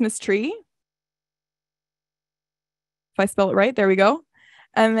Christmas tree. If I spell it right, there we go.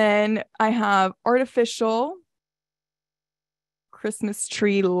 And then I have artificial Christmas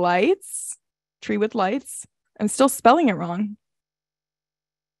tree lights, tree with lights. I'm still spelling it wrong.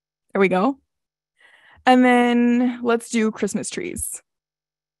 There we go. And then let's do Christmas trees.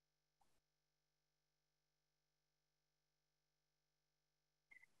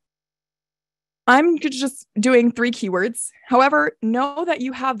 I'm just doing 3 keywords. However, know that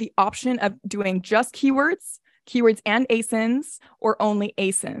you have the option of doing just keywords and ASINs, or only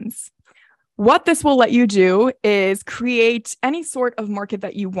ASINs. What this will let you do is create any sort of market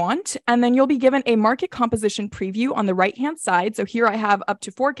that you want, and then you'll be given a market composition preview on the right-hand side. So here I have up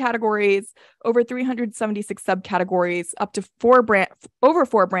to 4 categories, over 376 subcategories, up to over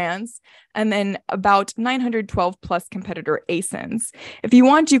 4 brands, and then about 912 plus competitor ASINs. If you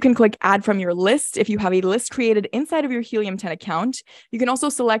want, you can click Add from your list if you have a list created inside of your Helium 10 account. You can also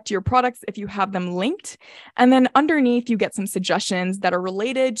select your products if you have them linked. And then underneath, you get some suggestions that are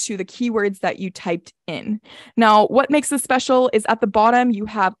related to the keywords that you typed in. Now, what makes this special is at the bottom, you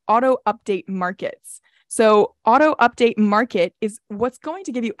have auto update markets. So auto update market is what's going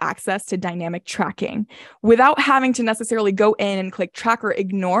to give you access to dynamic tracking. Without having to necessarily go in and click track or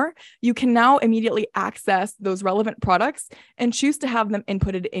ignore, you can now immediately access those relevant products and choose to have them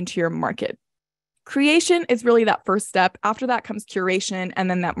inputted into your market. Creation is really that first step. After that comes curation and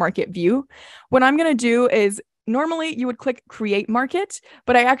then that market view. What I'm going to do is, normally you would click create market,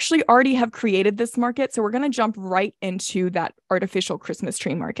 but I actually already have created this market. So we're going to jump right into that artificial Christmas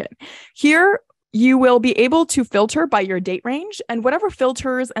tree market. Here, you will be able to filter by your date range, and whatever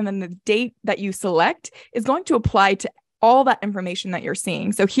filters and then the date that you select is going to apply to all that information that you're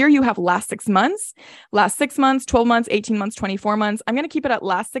seeing. So here you have last 6 months, 12 months, 18 months, 24 months. I'm going to keep it at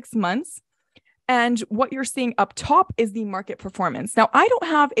last 6 months. And what you're seeing up top is the market performance. Now, I don't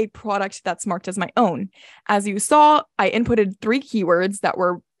have a product that's marked as my own. As you saw, I inputted 3 keywords that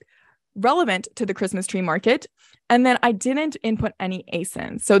were relevant to the Christmas tree market. And then I didn't input any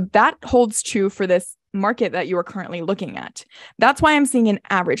ASINs. So that holds true for this market that you are currently looking at. That's why I'm seeing an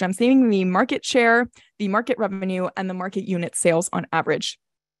average. I'm seeing the market share, the market revenue, and the market unit sales on average.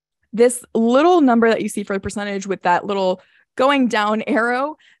 This little number that you see for the percentage with that little going down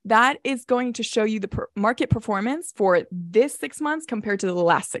arrow, that is going to show you the market performance for this 6 months compared to the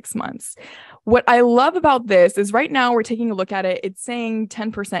last 6 months. What I love about this is right now we're taking a look at it. It's saying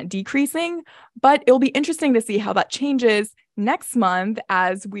 10% decreasing, but it'll be interesting to see how that changes next month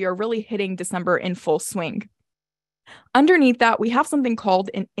as we are really hitting December in full swing. Underneath that, we have something called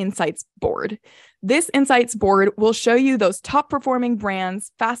an insights board. This insights board will show you those top performing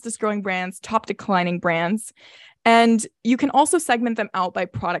brands, fastest growing brands, top declining brands. And you can also segment them out by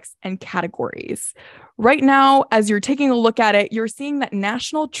products and categories. Right now, as you're taking a look at it, you're seeing that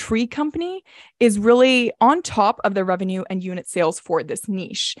National Tree Company is really on top of the revenue and unit sales for this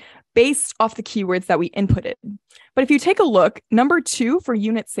niche based off the keywords that we inputted. But if you take a look, number 2 for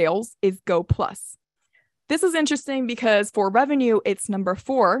unit sales is Go Plus. This is interesting because for revenue, it's number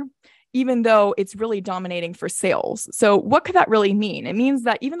 4, even though it's really dominating for sales. So what could that really mean? It means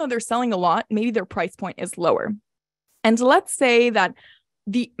that even though they're selling a lot, maybe their price point is lower. And let's say that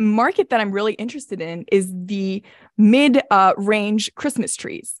the market that I'm really interested in is the mid-range Christmas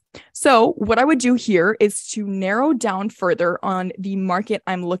trees. So what I would do here is to narrow down further on the market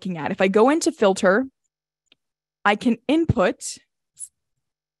I'm looking at. If I go into filter, I can input,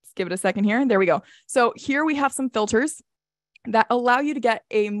 let's give it a second here. There we go. So here we have some filters that allow you to get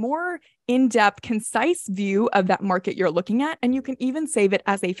a more in-depth, concise view of that market you're looking at, and you can even save it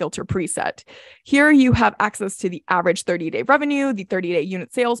as a filter preset. Here you have access to the average 30-day revenue, the 30-day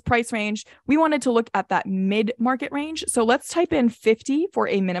unit sales price range. We wanted to look at that mid-market range, so let's type in 50 for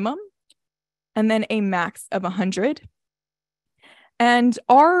a minimum, and then a max of 100. And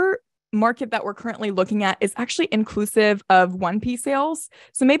our market that we're currently looking at is actually inclusive of 1P sales,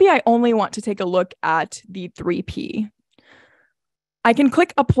 so maybe I only want to take a look at the 3P. I can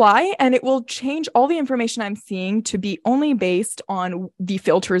click apply and it will change all the information I'm seeing to be only based on the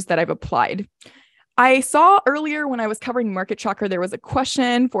filters that I've applied. I saw earlier when I was covering Market Tracker, there was a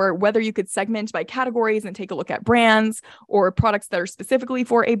question for whether you could segment by categories and take a look at brands or products that are specifically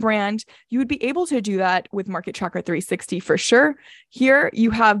for a brand. You would be able to do that with Market Tracker 360 for sure. Here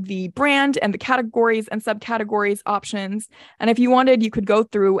you have the brand and the categories and subcategories options. And if you wanted, you could go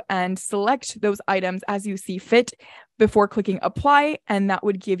through and select those items as you see fit before clicking apply, and that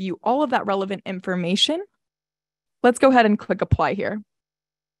would give you all of that relevant information. Let's go ahead and click apply here.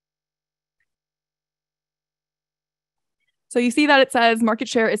 So you see that it says market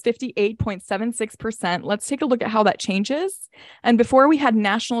share is 58.76%. Let's take a look at how that changes. And before we had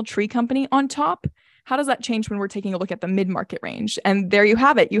National Tree Company on top, how does that change when we're taking a look at the mid-market range? And there you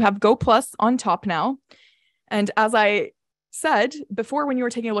have it. You have Go Plus on top now. And as I said before, when you were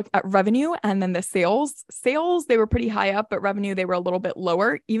taking a look at revenue and then the sales, they were pretty high up, but revenue, they were a little bit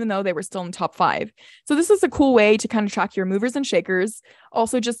lower, even though they were still in top 5. So this is a cool way to kind of track your movers and shakers.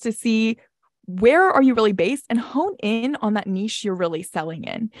 Also just to see where are you really based and hone in on that niche you're really selling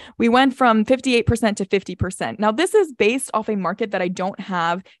in. We went from 58% to 50%. Now this is based off a market that I don't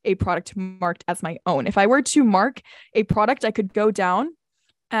have a product marked as my own. If I were to mark a product, I could go down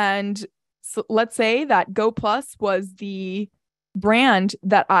and so let's say that Go Plus was the brand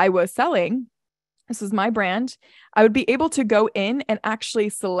that I was selling. This is my brand. I would be able to go in and actually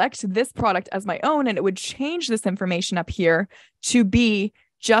select this product as my own, and it would change this information up here to be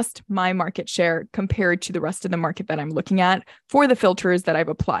just my market share compared to the rest of the market that I'm looking at for the filters that I've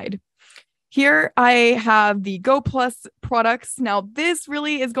applied. Here I have the Go Plus products. Now this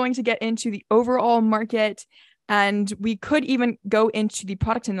really is going to get into the overall market, and we could even go into the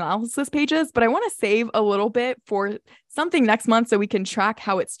product analysis pages, but I want to save a little bit for something next month so we can track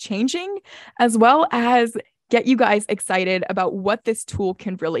how it's changing, as well as get you guys excited about what this tool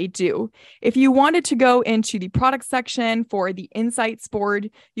can really do. If you wanted to go into the product section for the insights board,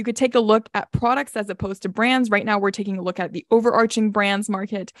 you could take a look at products as opposed to brands. Right now, we're taking a look at the overarching brands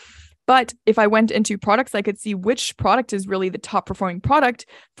market. But if I went into products, I could see which product is really the top performing product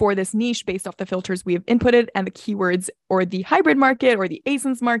for this niche based off the filters we have inputted and the keywords or the hybrid market or the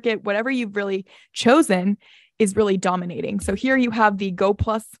ASINs market, whatever you've really chosen is really dominating. So here you have the Go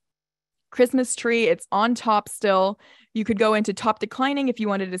Plus Christmas tree. It's on top still. You could go into top declining if you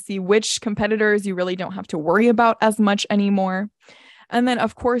wanted to see which competitors you really don't have to worry about as much anymore. And then,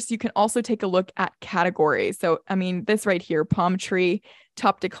 of course, you can also take a look at categories. So, I mean, this right here, palm tree,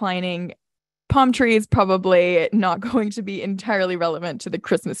 top declining. Palm tree is probably not going to be entirely relevant to the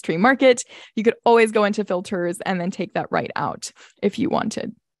Christmas tree market. You could always go into filters and then take that right out if you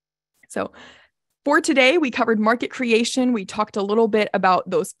wanted. So for today, we covered market creation. We talked a little bit about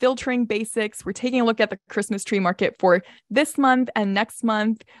those filtering basics. We're taking a look at the Christmas tree market for this month and next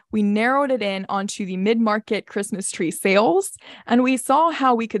month. We narrowed it in onto the mid-market Christmas tree sales. And we saw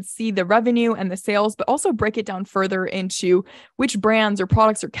how we could see the revenue and the sales, but also break it down further into which brands or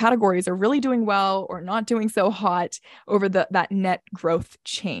products or categories are really doing well or not doing so hot over that net growth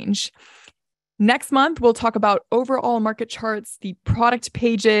change. Next month, we'll talk about overall market charts, the product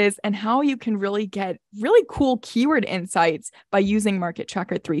pages, and how you can really get really cool keyword insights by using Market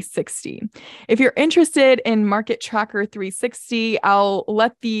Tracker 360. If you're interested in Market Tracker 360, I'll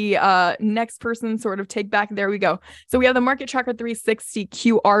let the next person sort of take back. There we go. So we have the Market Tracker 360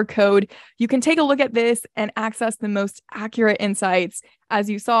 QR code. You can take a look at this and access the most accurate insights. As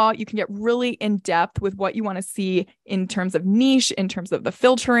you saw, you can get really in depth with what you want to see in terms of niche, in terms of the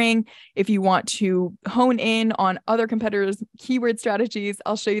filtering. If you want to hone in on other competitors' keyword strategies,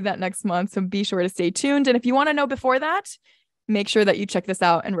 I'll show you that next month. So be sure to stay tuned. And if you want to know before that, make sure that you check this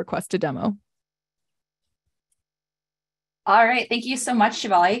out and request a demo. All right. Thank you so much,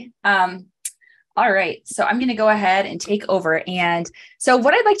 Shivali. All right. So I'm going to go ahead and take over. And so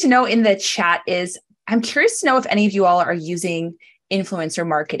what I'd like to know in the chat is, I'm curious to know if any of you all are using influencer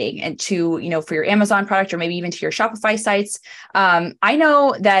marketing and to, for your Amazon product or maybe even to your Shopify sites. I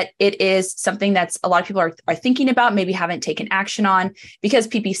know that it is something that's a lot of people are thinking about, maybe haven't taken action on because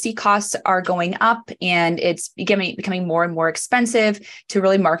PPC costs are going up and it's becoming more and more expensive to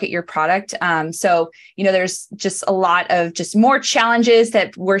really market your product. So, there's just a lot of just more challenges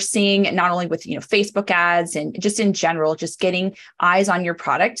that we're seeing, not only with, Facebook ads and just in general, just getting eyes on your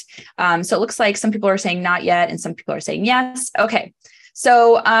product. So it looks like some people are saying not yet and some people are saying yes. Okay.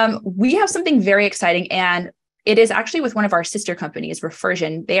 So we have something very exciting, and it is actually with one of our sister companies,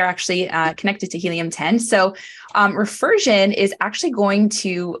 Refersion. They are actually connected to Helium 10. So Refersion is actually going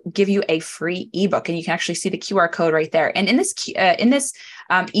to give you a free ebook, and you can actually see the QR code right there. And in this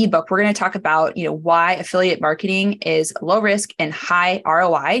ebook, we're going to talk about why affiliate marketing is low risk and high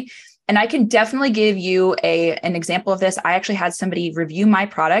ROI. And I can definitely give you an example of this. I actually had somebody review my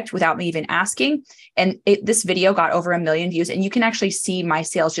product without me even asking. And this video got over 1 million views. And you can actually see my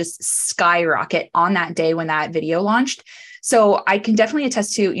sales just skyrocket on that day when that video launched. So I can definitely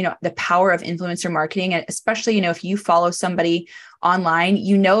attest to, the power of influencer marketing. And especially, if you follow somebody online,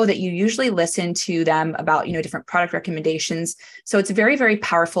 that you usually listen to them about, different product recommendations. So it's very, very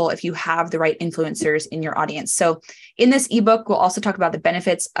powerful if you have the right influencers in your audience. So in this ebook, we'll also talk about the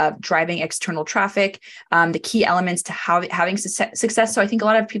benefits of driving external traffic, the key elements to having success. So I think a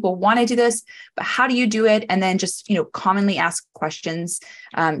lot of people want to do this, but how do you do it? And then just, commonly asked questions,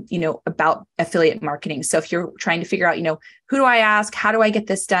 about affiliate marketing. So if you're trying to figure out, who do I ask? How do I get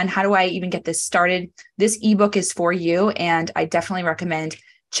this done? How do I even get this started? This ebook is for you. And I definitely recommend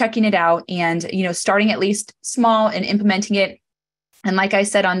checking it out and, starting at least small and implementing it. And like I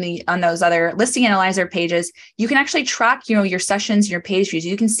said, on those other listing analyzer pages, you can actually track, your sessions, your page views.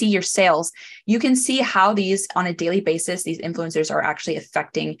 You can see your sales. You can see how these on a daily basis, these influencers are actually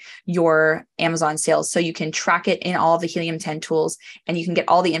affecting your Amazon sales. So you can track it in all of the Helium 10 tools, and you can get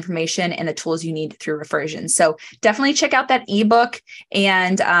all the information and the tools you need through Refersion. So definitely check out that ebook.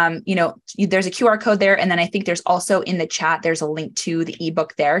 And, there's a QR code there. And then I think there's also in the chat, there's a link to the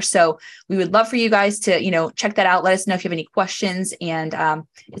ebook there. So we would love for you guys to, check that out. Let us know if you have any questions. And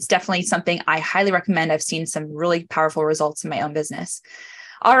it's definitely something I highly recommend. I've seen some really powerful results in my own business.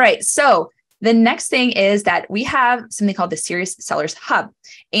 All right. So the next thing is that we have something called the Serious Sellers Hub.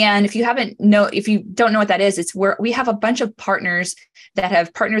 And if you don't know what that is, it's where we have a bunch of partners that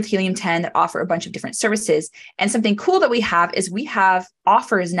have partnered with Helium 10 that offer a bunch of different services. And something cool that we have is we have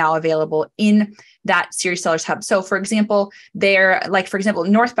offers now available in that Serious Sellers Hub. So for example,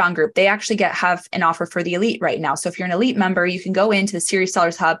 Northbound Group, they actually have an offer for the Elite right now. So if you're an Elite member, you can go into the Serious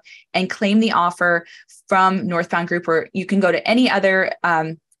Sellers Hub and claim the offer from Northbound Group, or you can go to any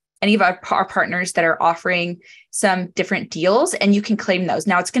of our partners that are offering some different deals, and you can claim those.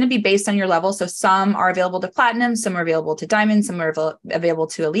 Now it's going to be based on your level. So some are available to Platinum, some are available to Diamond, some are available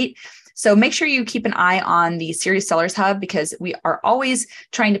to Elite. So make sure you keep an eye on the Serious Sellers Hub, because we are always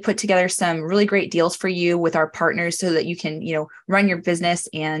trying to put together some really great deals for you with our partners so that you can, run your business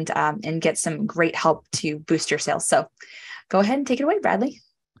and get some great help to boost your sales. So go ahead and take it away, Bradley.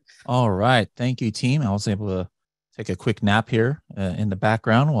 All right. Thank you, team. I was able to take a quick nap here in the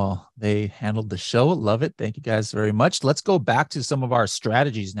background while they handled the show. Love it. Thank you guys very much. Let's go back to some of our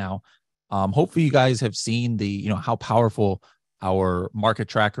strategies now. Hopefully you guys have seen how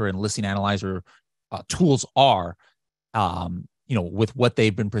with what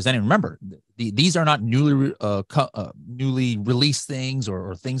they've been presenting. Remember, these are not newly released things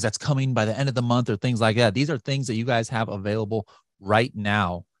or things that's coming by the end of the month or things like that. These are things that you guys have available right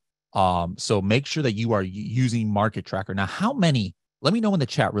now. So make sure that you are using Market Tracker. Now, how many, let me know in the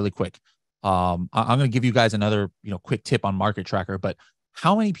chat really quick. I'm going to give you guys another, quick tip on Market Tracker, but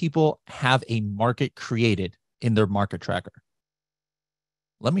how many people have a market created in their Market Tracker?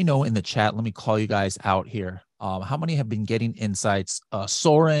 Let me know in the chat. Let me call you guys out here. How many have been getting insights?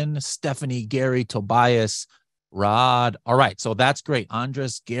 Soren, Stephanie, Gary, Tobias, Rod. All right, so that's great.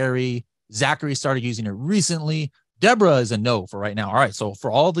 Andres, Gary, Zachary started using it recently. Deborah is a no for right now. All right, so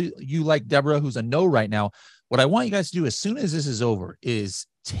for all you like Deborah, who's a no right now, what I want you guys to do as soon as this is over is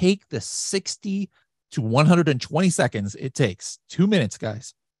take the 60 to 120 seconds it takes, 2 minutes,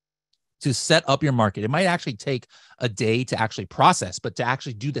 guys, to set up your market. It might actually take a day to actually process, but to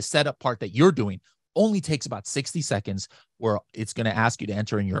actually do the setup part that you're doing only takes about 60 seconds, where it's going to ask you to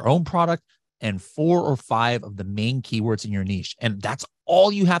enter in your own product and 4 or 5 of the main keywords in your niche. And that's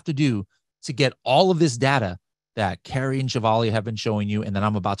all you have to do to get all of this data that Carrie and Shivali have been showing you, and then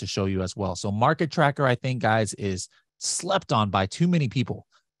I'm about to show you as well. So Market Tracker, I think, guys, is slept on by too many people.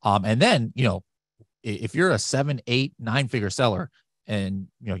 And then, if you're a 7, 8, 9-figure seller, and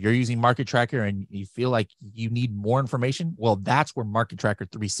you're using Market Tracker and you feel like you need more information, well, that's where Market Tracker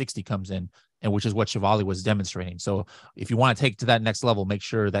 360 comes in, and which is what Shivali was demonstrating. So if you want to take it to that next level, make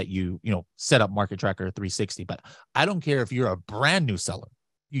sure that you set up Market Tracker 360. But I don't care if you're a brand new seller,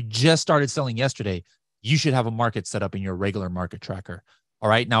 you just started selling yesterday, you should have a market set up in your regular Market Tracker. All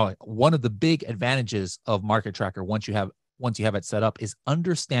right. Now, one of the big advantages of Market Tracker, once you have it set up, is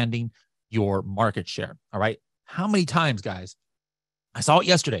understanding your market share. All right. How many times, guys, I saw it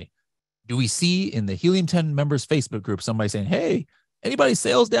yesterday, do we see in the Helium 10 members Facebook group somebody saying, hey, anybody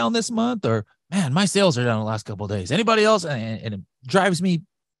sales down this month? Or, man, my sales are down the last couple of days. Anybody else? And it drives me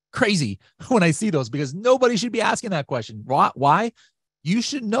crazy when I see those, because nobody should be asking that question. Why? You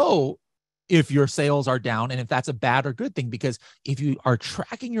should know if your sales are down and if that's a bad or good thing, because if you are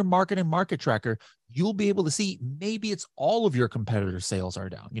tracking your market and Market Tracker, you'll be able to see maybe it's all of your competitors' sales are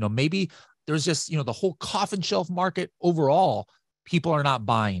down. Maybe there's just, the whole coffin shelf market overall, people are not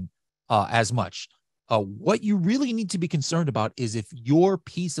buying as much. What you really need to be concerned about is if your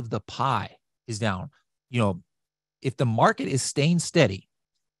piece of the pie is down. If the market is staying steady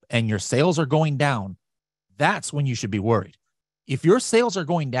and your sales are going down, that's when you should be worried. If your sales are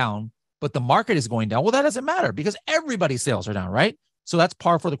going down, but the market is going down, well, that doesn't matter because everybody's sales are down, right? So that's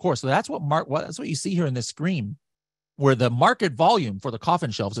par for the course. So that's what you see here in this screen, where the market volume for the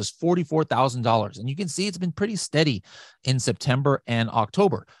coffin shelves is $44,000. And you can see it's been pretty steady in September and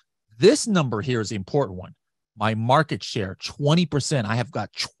October. This number here is the important one. My market share, 20%. I have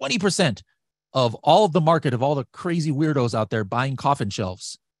got 20% of all of the market, of all the crazy weirdos out there buying coffin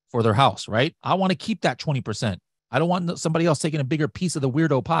shelves for their house, right? I want to keep that 20%. I don't want somebody else taking a bigger piece of the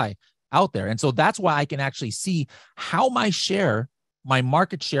weirdo pie out there. And so that's why I can actually see how my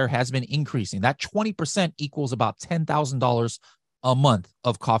market share has been increasing. That 20% equals about $10,000 a month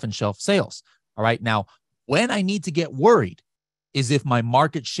of coffin shelf sales. All right. Now, when I need to get worried is if my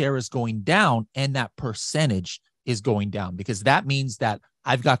market share is going down and that percentage is going down, because that means that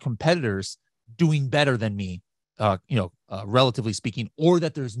I've got competitors doing better than me, relatively speaking, or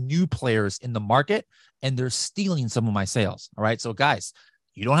that there's new players in the market and they're stealing some of my sales. All right. So guys,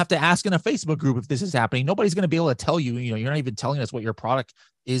 you don't have to ask in a Facebook group if this is happening. Nobody's going to be able to tell you, you're not even telling us what your product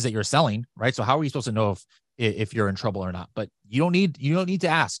is that you're selling, right? So how are you supposed to know if you're in trouble or not? But you don't need to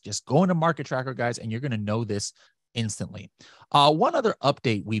ask. Just go into Market Tracker, guys, and you're going to know this instantly. One other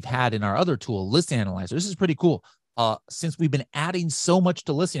update we've had in our other tool, Listing Analyzer. This is pretty cool. Since we've been adding so much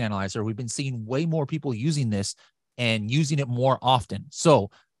to Listing Analyzer, we've been seeing way more people using this and using it more often. So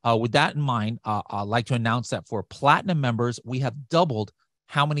with that in mind, I'd like to announce that for Platinum members, we have doubled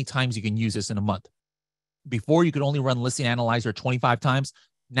how many times you can use this in a month. Before, you could only run Listing Analyzer 25 times.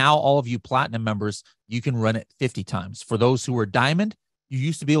 Now, all of you Platinum members, you can run it 50 times. For those who are Diamond, you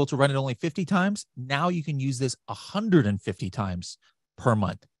used to be able to run it only 50 times. Now you can use this 150 times per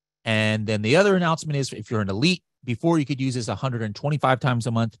month. And then the other announcement is if you're an Elite, before you could use this 125 times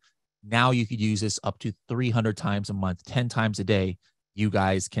a month. Now you could use this up to 300 times a month, 10 times a day. You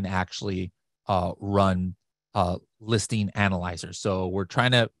guys can actually run Listing Analyzer. So we're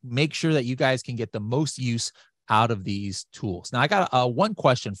trying to make sure that you guys can get the most use out of these tools. Now, I got one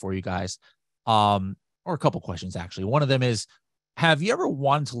question for you guys, or a couple questions, actually. One of them is, have you ever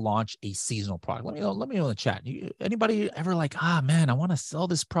wanted to launch a seasonal product? Let me know in the chat. Anybody ever like, man, I want to sell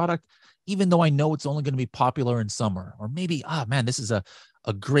this product, even though I know it's only going to be popular in summer? Or maybe, man, this is a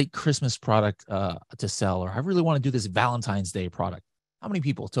a great Christmas product to sell, or I really want to do this Valentine's Day product. How many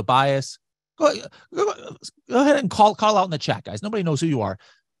people? Tobias, go ahead and call out in the chat, guys. Nobody knows who you are.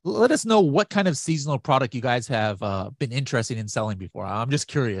 Let us know what kind of seasonal product you guys have been interested in selling before. I'm just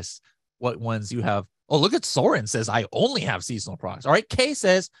curious what ones you have. Oh, look at Soren says, I only have seasonal products. All right. Kay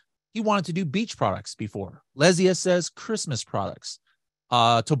says he wanted to do beach products before. Lesia says Christmas products.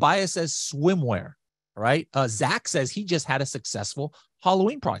 Tobias says swimwear. All right. Zach says he just had a successful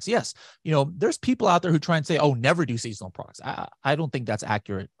Halloween products. Yes. There's people out there who try and say, oh, never do seasonal products. I don't think that's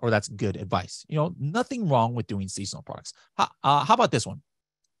accurate or that's good advice. Nothing wrong with doing seasonal products. How about this one?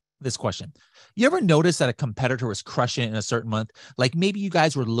 This question. You ever notice that a competitor was crushing it in a certain month? Like maybe you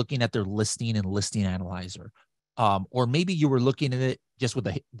guys were looking at their listing and listing analyzer. Or maybe you were looking at it just with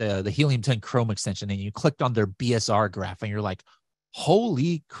the Helium 10 Chrome extension and you clicked on their BSR graph and you're like,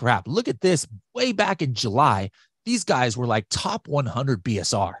 holy crap, look at this. Way back in July, these guys were like top 100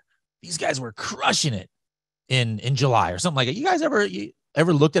 BSR. These guys were crushing it in July or something like that. You guys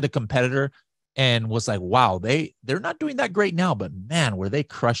ever looked at a competitor and was like, wow, they're not doing that great now, but man, were they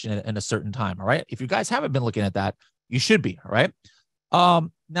crushing it in a certain time? All right. If you guys haven't been looking at that, you should be. All right.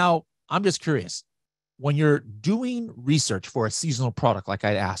 Now I'm just curious, when you're doing research for a seasonal product, like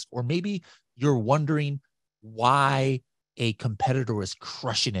I asked, or maybe you're wondering why a competitor is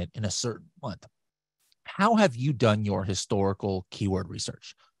crushing it in a certain month, how have you done your historical keyword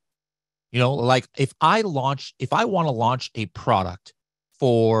research? Like if I want to launch a product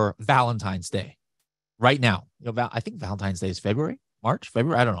for Valentine's Day right now, I think Valentine's Day is February. I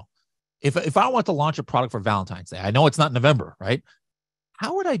don't know. If I want to launch a product for Valentine's Day, I know it's not November, right?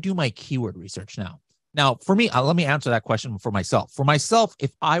 How would I do my keyword research now? Now, for me, let me answer that question for myself. For myself,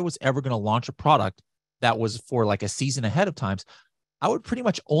 if I was ever going to launch a product that was for like a season ahead of times, I would pretty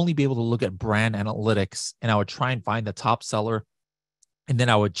much only be able to look at brand analytics and I would try and find the top seller. And then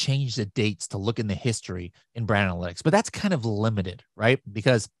I would change the dates to look in the history in brand analytics. But that's kind of limited, right?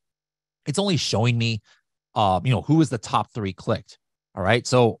 Because it's only showing me, who was the top 3 clicked. All right.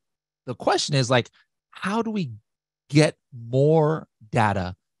 So the question is like, how do we get more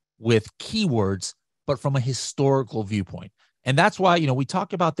data with keywords, but from a historical viewpoint? And that's why, we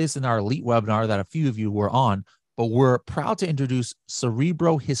talked about this in our elite webinar that a few of you were on, but we're proud to introduce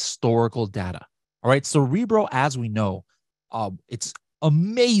Cerebro historical data. All right. Cerebro, as we know, it's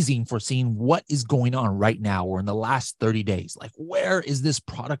amazing for seeing what is going on right now or in the last 30 days. Like, where is this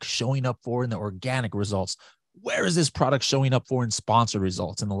product showing up for in the organic results? Where is this product showing up for in sponsored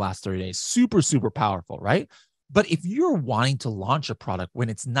results in the last 30 days? Super, super powerful, right? But if you're wanting to launch a product when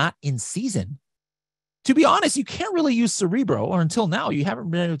it's not in season, to be honest, you can't really use Cerebro, or until now, you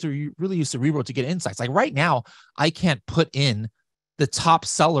haven't been able to really use Cerebro to get insights. Like right now, I can't put in the top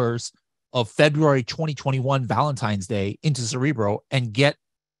sellers of February 2021 Valentine's Day into Cerebro and get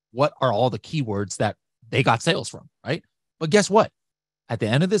what are all the keywords that they got sales from, right? But guess what? At the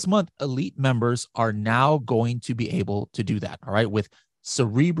end of this month, elite members are now going to be able to do that, all right, with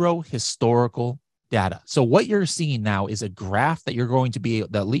Cerebro historical data. So what you're seeing now is a graph that the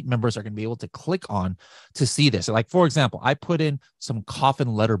elite members are going to be able to click on to see this. So like, for example, I put in some coffin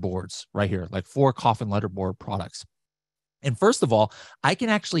letterboards right here, like 4 coffin letterboard products. And first of all, I can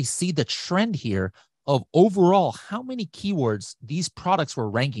actually see the trend here of overall how many keywords these products were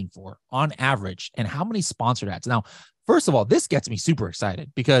ranking for on average and how many sponsored ads. Now, first of all, this gets me super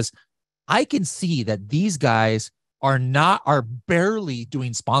excited because I can see that these guys are barely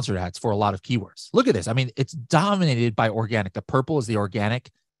doing sponsored ads for a lot of keywords. Look at this. I mean, it's dominated by organic. The purple is the organic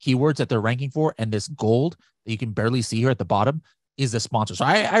keywords that they're ranking for. And this gold that you can barely see here at the bottom is the sponsor. So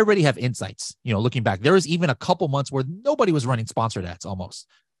I already have insights, looking back. There was even a couple months where nobody was running sponsored ads almost,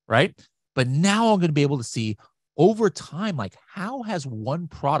 right? But now I'm going to be able to see over time, like how has one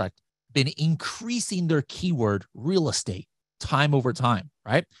product been increasing their keyword real estate time over time,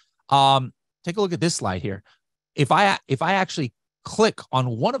 right? Take a look at this slide here. If I actually click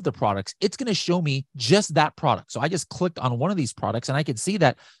on one of the products, it's going to show me just that product. So I just clicked on one of these products and I can see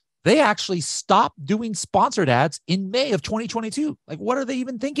that they actually stopped doing sponsored ads in May of 2022. Like, what are they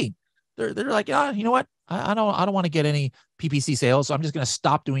even thinking? They're like, you know what? I don't want to get any PPC sales, so I'm just going to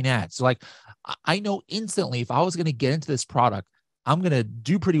stop doing ads. So like, I know instantly if I was going to get into this product, I'm going to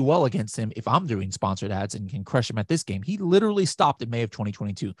do pretty well against him if I'm doing sponsored ads and can crush him at this game. He literally stopped in May of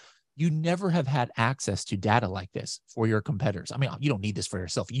 2022. You never have had access to data like this for your competitors. I mean, you don't need this for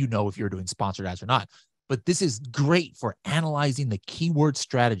yourself. If you're doing sponsored ads or not, but this is great for analyzing the keyword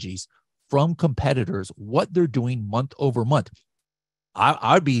strategies from competitors, what they're doing month over month.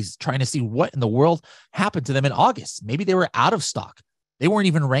 I'd be trying to see what in the world happened to them in August. Maybe they were out of stock. They weren't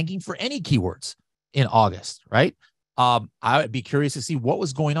even ranking for any keywords in August, right? I would be curious to see what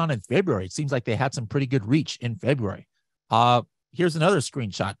was going on in February. It seems like they had some pretty good reach in February. Here's another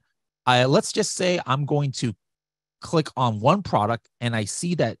screenshot. Let's just say I'm going to click on one product and I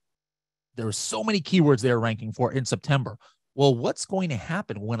see that there are so many keywords they're ranking for in September. Well, what's going to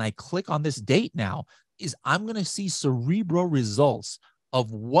happen when I click on this date now is I'm going to see Cerebro results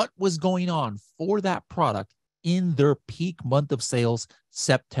of what was going on for that product in their peak month of sales,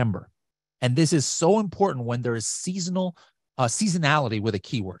 September. And this is so important when there is seasonality with a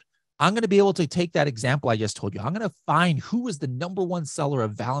keyword. I'm going to be able to take that example I just told you. I'm going to find who is the #1 seller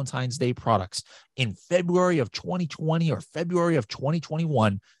of Valentine's Day products in February of 2020 or February of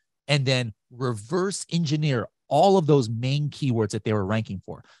 2021, and then reverse engineer all of those main keywords that they were ranking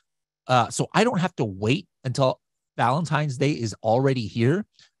for. So I don't have to wait until Valentine's Day is already here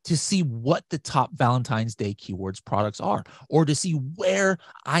to see what the top Valentine's Day keywords products are, or to see where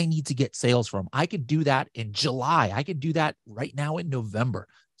I need to get sales from. I could do that in July. I could do that right now in November.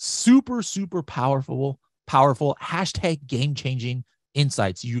 Super, super powerful hashtag game-changing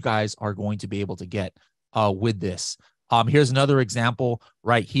insights you guys are going to be able to get with this. Here's another example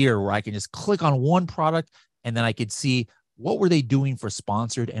right here where I can just click on one product and then I could see what were they doing for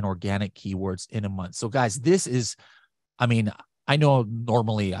sponsored and organic keywords in a month. So guys, this is, I mean, I know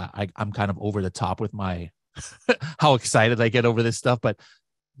normally I'm kind of over the top with my how excited I get over this stuff, but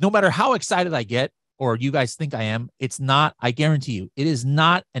no matter how excited I get, or you guys think I am, it's not, I guarantee you, it is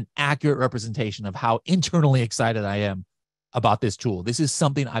not an accurate representation of how internally excited I am about this tool. This is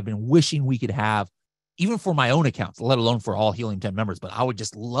something I've been wishing we could have, even for my own accounts, let alone for all Helium 10 members. But I would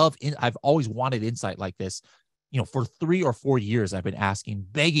just love, I've always wanted insight like this. You know, for 3 or 4 years, I've been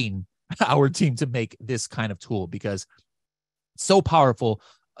begging our team to make this kind of tool because it's so powerful,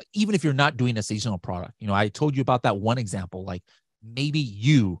 even if you're not doing a seasonal product. You know, I told you about that one example, like maybe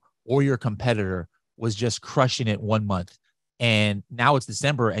you or your competitor was just crushing it 1 month and now it's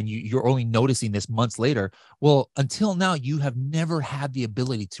December and you're only noticing this months later. Well, until now, you have never had the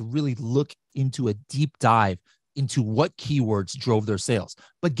ability to really look into a deep dive into what keywords drove their sales.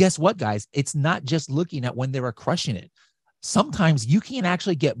 But guess what, guys? It's not just looking at when they were crushing it. Sometimes you can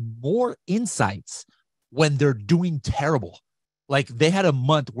actually get more insights when they're doing terrible. Like they had a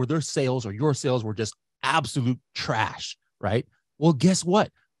month where their sales or your sales were just absolute trash, right? Well, guess what?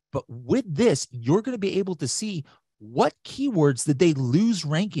 But with this, you're going to be able to see what keywords did they lose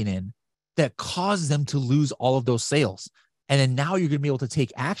ranking in that caused them to lose all of those sales. And then now you're going to be able to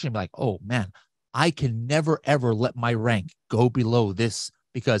take action and be like, oh man, I can never, ever let my rank go below this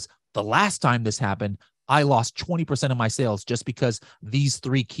because the last time this happened, I lost 20% of my sales just because these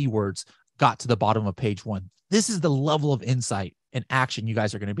 3 keywords got to the bottom of page 1. This is the level of insight and action you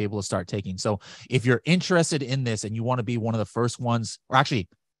guys are going to be able to start taking. So if you're interested in this and you want to be one of the first ones, or actually,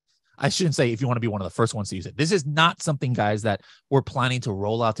 I shouldn't say if you want to be one of the first ones to use it. This is not something, guys, that we're planning to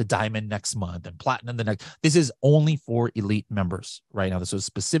roll out to Diamond next month and Platinum the next. This is only for Elite members right now. This was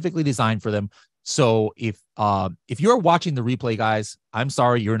specifically designed for them. So if you're watching the replay, guys, I'm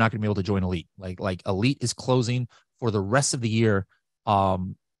sorry, you're not going to be able to join Elite. Like Elite is closing for the rest of the year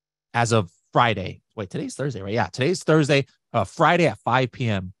as of Friday. Wait, today's Thursday, right? Yeah, today's Thursday. Friday at 5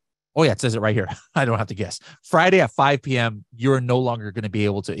 p.m. Oh, yeah, it says it right here. I don't have to guess. Friday at 5 p.m., you're no longer going to be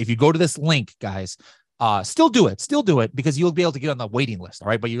able to. If you go to this link, guys, still do it because you'll be able to get on the waiting list, all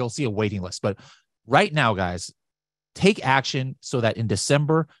right? But you'll see a waiting list. But right now, guys, take action so that in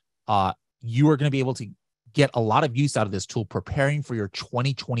December, you are going to be able to get a lot of use out of this tool preparing for your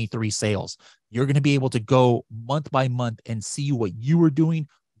 2023 sales. You're going to be able to go month by month and see what you are doing,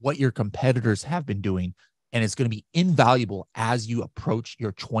 what your competitors have been doing, and it's going to be invaluable as you approach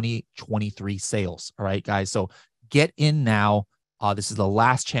your 2023 sales. All right, guys. So get in now. This is the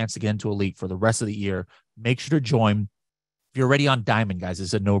last chance to get into Elite for the rest of the year. Make sure to join. If you're already on Diamond, guys,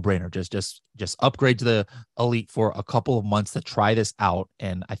 it's a no-brainer. Just upgrade to the Elite for a couple of months to try this out.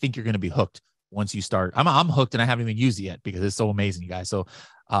 And I think you're going to be hooked once you start. I'm hooked and I haven't even used it yet because it's so amazing, you guys. So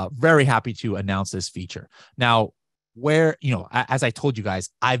very happy to announce this feature. Now, where, you know, as I told you guys,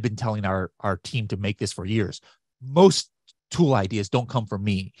 I've been telling our team to make this for years. Most tool ideas don't come from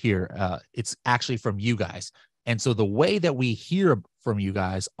me here. It's actually from you guys. And so the way that we hear from you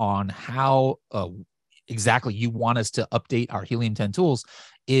guys on how exactly you want us to update our Helium 10 tools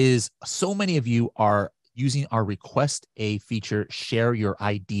is so many of you are using our request a feature, share your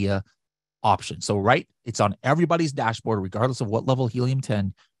idea option. So it's on everybody's dashboard, regardless of what level Helium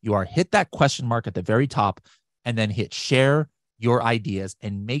 10 you are. Hit that question mark at the very top and then hit share your ideas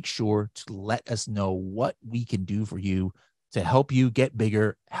and make sure to let us know what we can do for you to help you get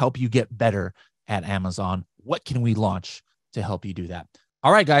bigger, help you get better at Amazon. What can we launch to help you do that?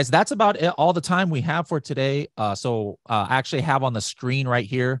 All right, guys, that's about it, all the time we have for today. So I actually have on the screen right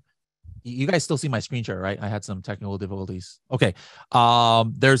here. You guys still see my screen share, right? I had some technical difficulties. Okay.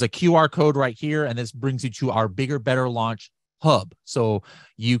 There's a QR code right here, and this brings you to our Bigger, Better Launch hub. So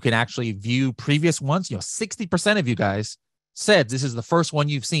you can actually view previous ones. 60% of you guys said this is the first one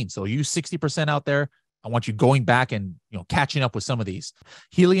you've seen. So you 60% out there. I want you going back and catching up with some of these.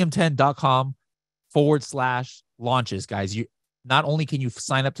 Helium10.com/launches, guys. You not only can you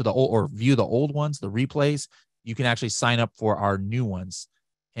sign up to the old or view the old ones, the replays, you can actually sign up for our new ones.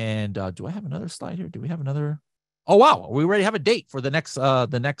 And do I have another slide here? Do we have another? Oh, wow. We already have a date for the next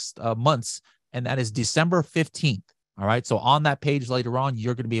months, and that is December 15th. All right. So on that page later on,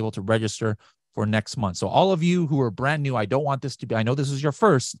 you're going to be able to register for next month. So all of you who are brand new, I don't want this to be, I know this is your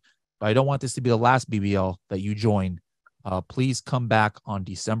first, but I don't want this to be the last BBL that you join. Please come back on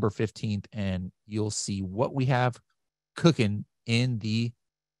December 15th and you'll see what we have cooking in the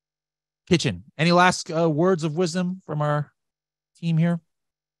kitchen. Any last words of wisdom from our team here?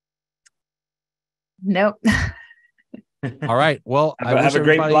 Nope. All right. Well, have a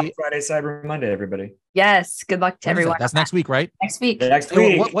great Black Friday, Cyber Monday, everybody. Yes. Good luck to everyone. That's next week, right? Next week. Next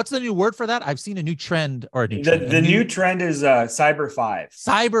week. What's the new word for that? I've seen a new trend or the new trend is Cyber 5.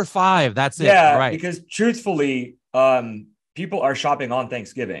 Cyber 5. That's it. Yeah, right. Because truthfully, people are shopping on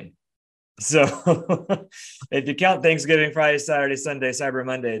Thanksgiving. So if you count Thanksgiving, Friday, Saturday, Sunday, Cyber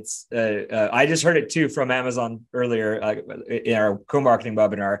Monday, it's I just heard it too from Amazon earlier in our co-marketing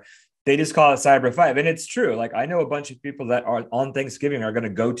webinar. They just call it Cyber 5. And it's true. Like I know a bunch of people that are on Thanksgiving are going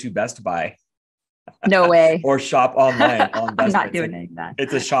to go to Best Buy. No way. Or shop online on Best Buy. I'm not doing any of that.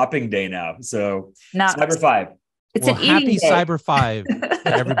 It's a shopping day now. So not Cyber 5. It's an happy eating day. Cyber 5 to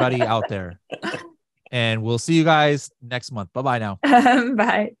everybody out there. And we'll see you guys next month. Bye-bye now.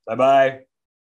 Bye. Bye-bye.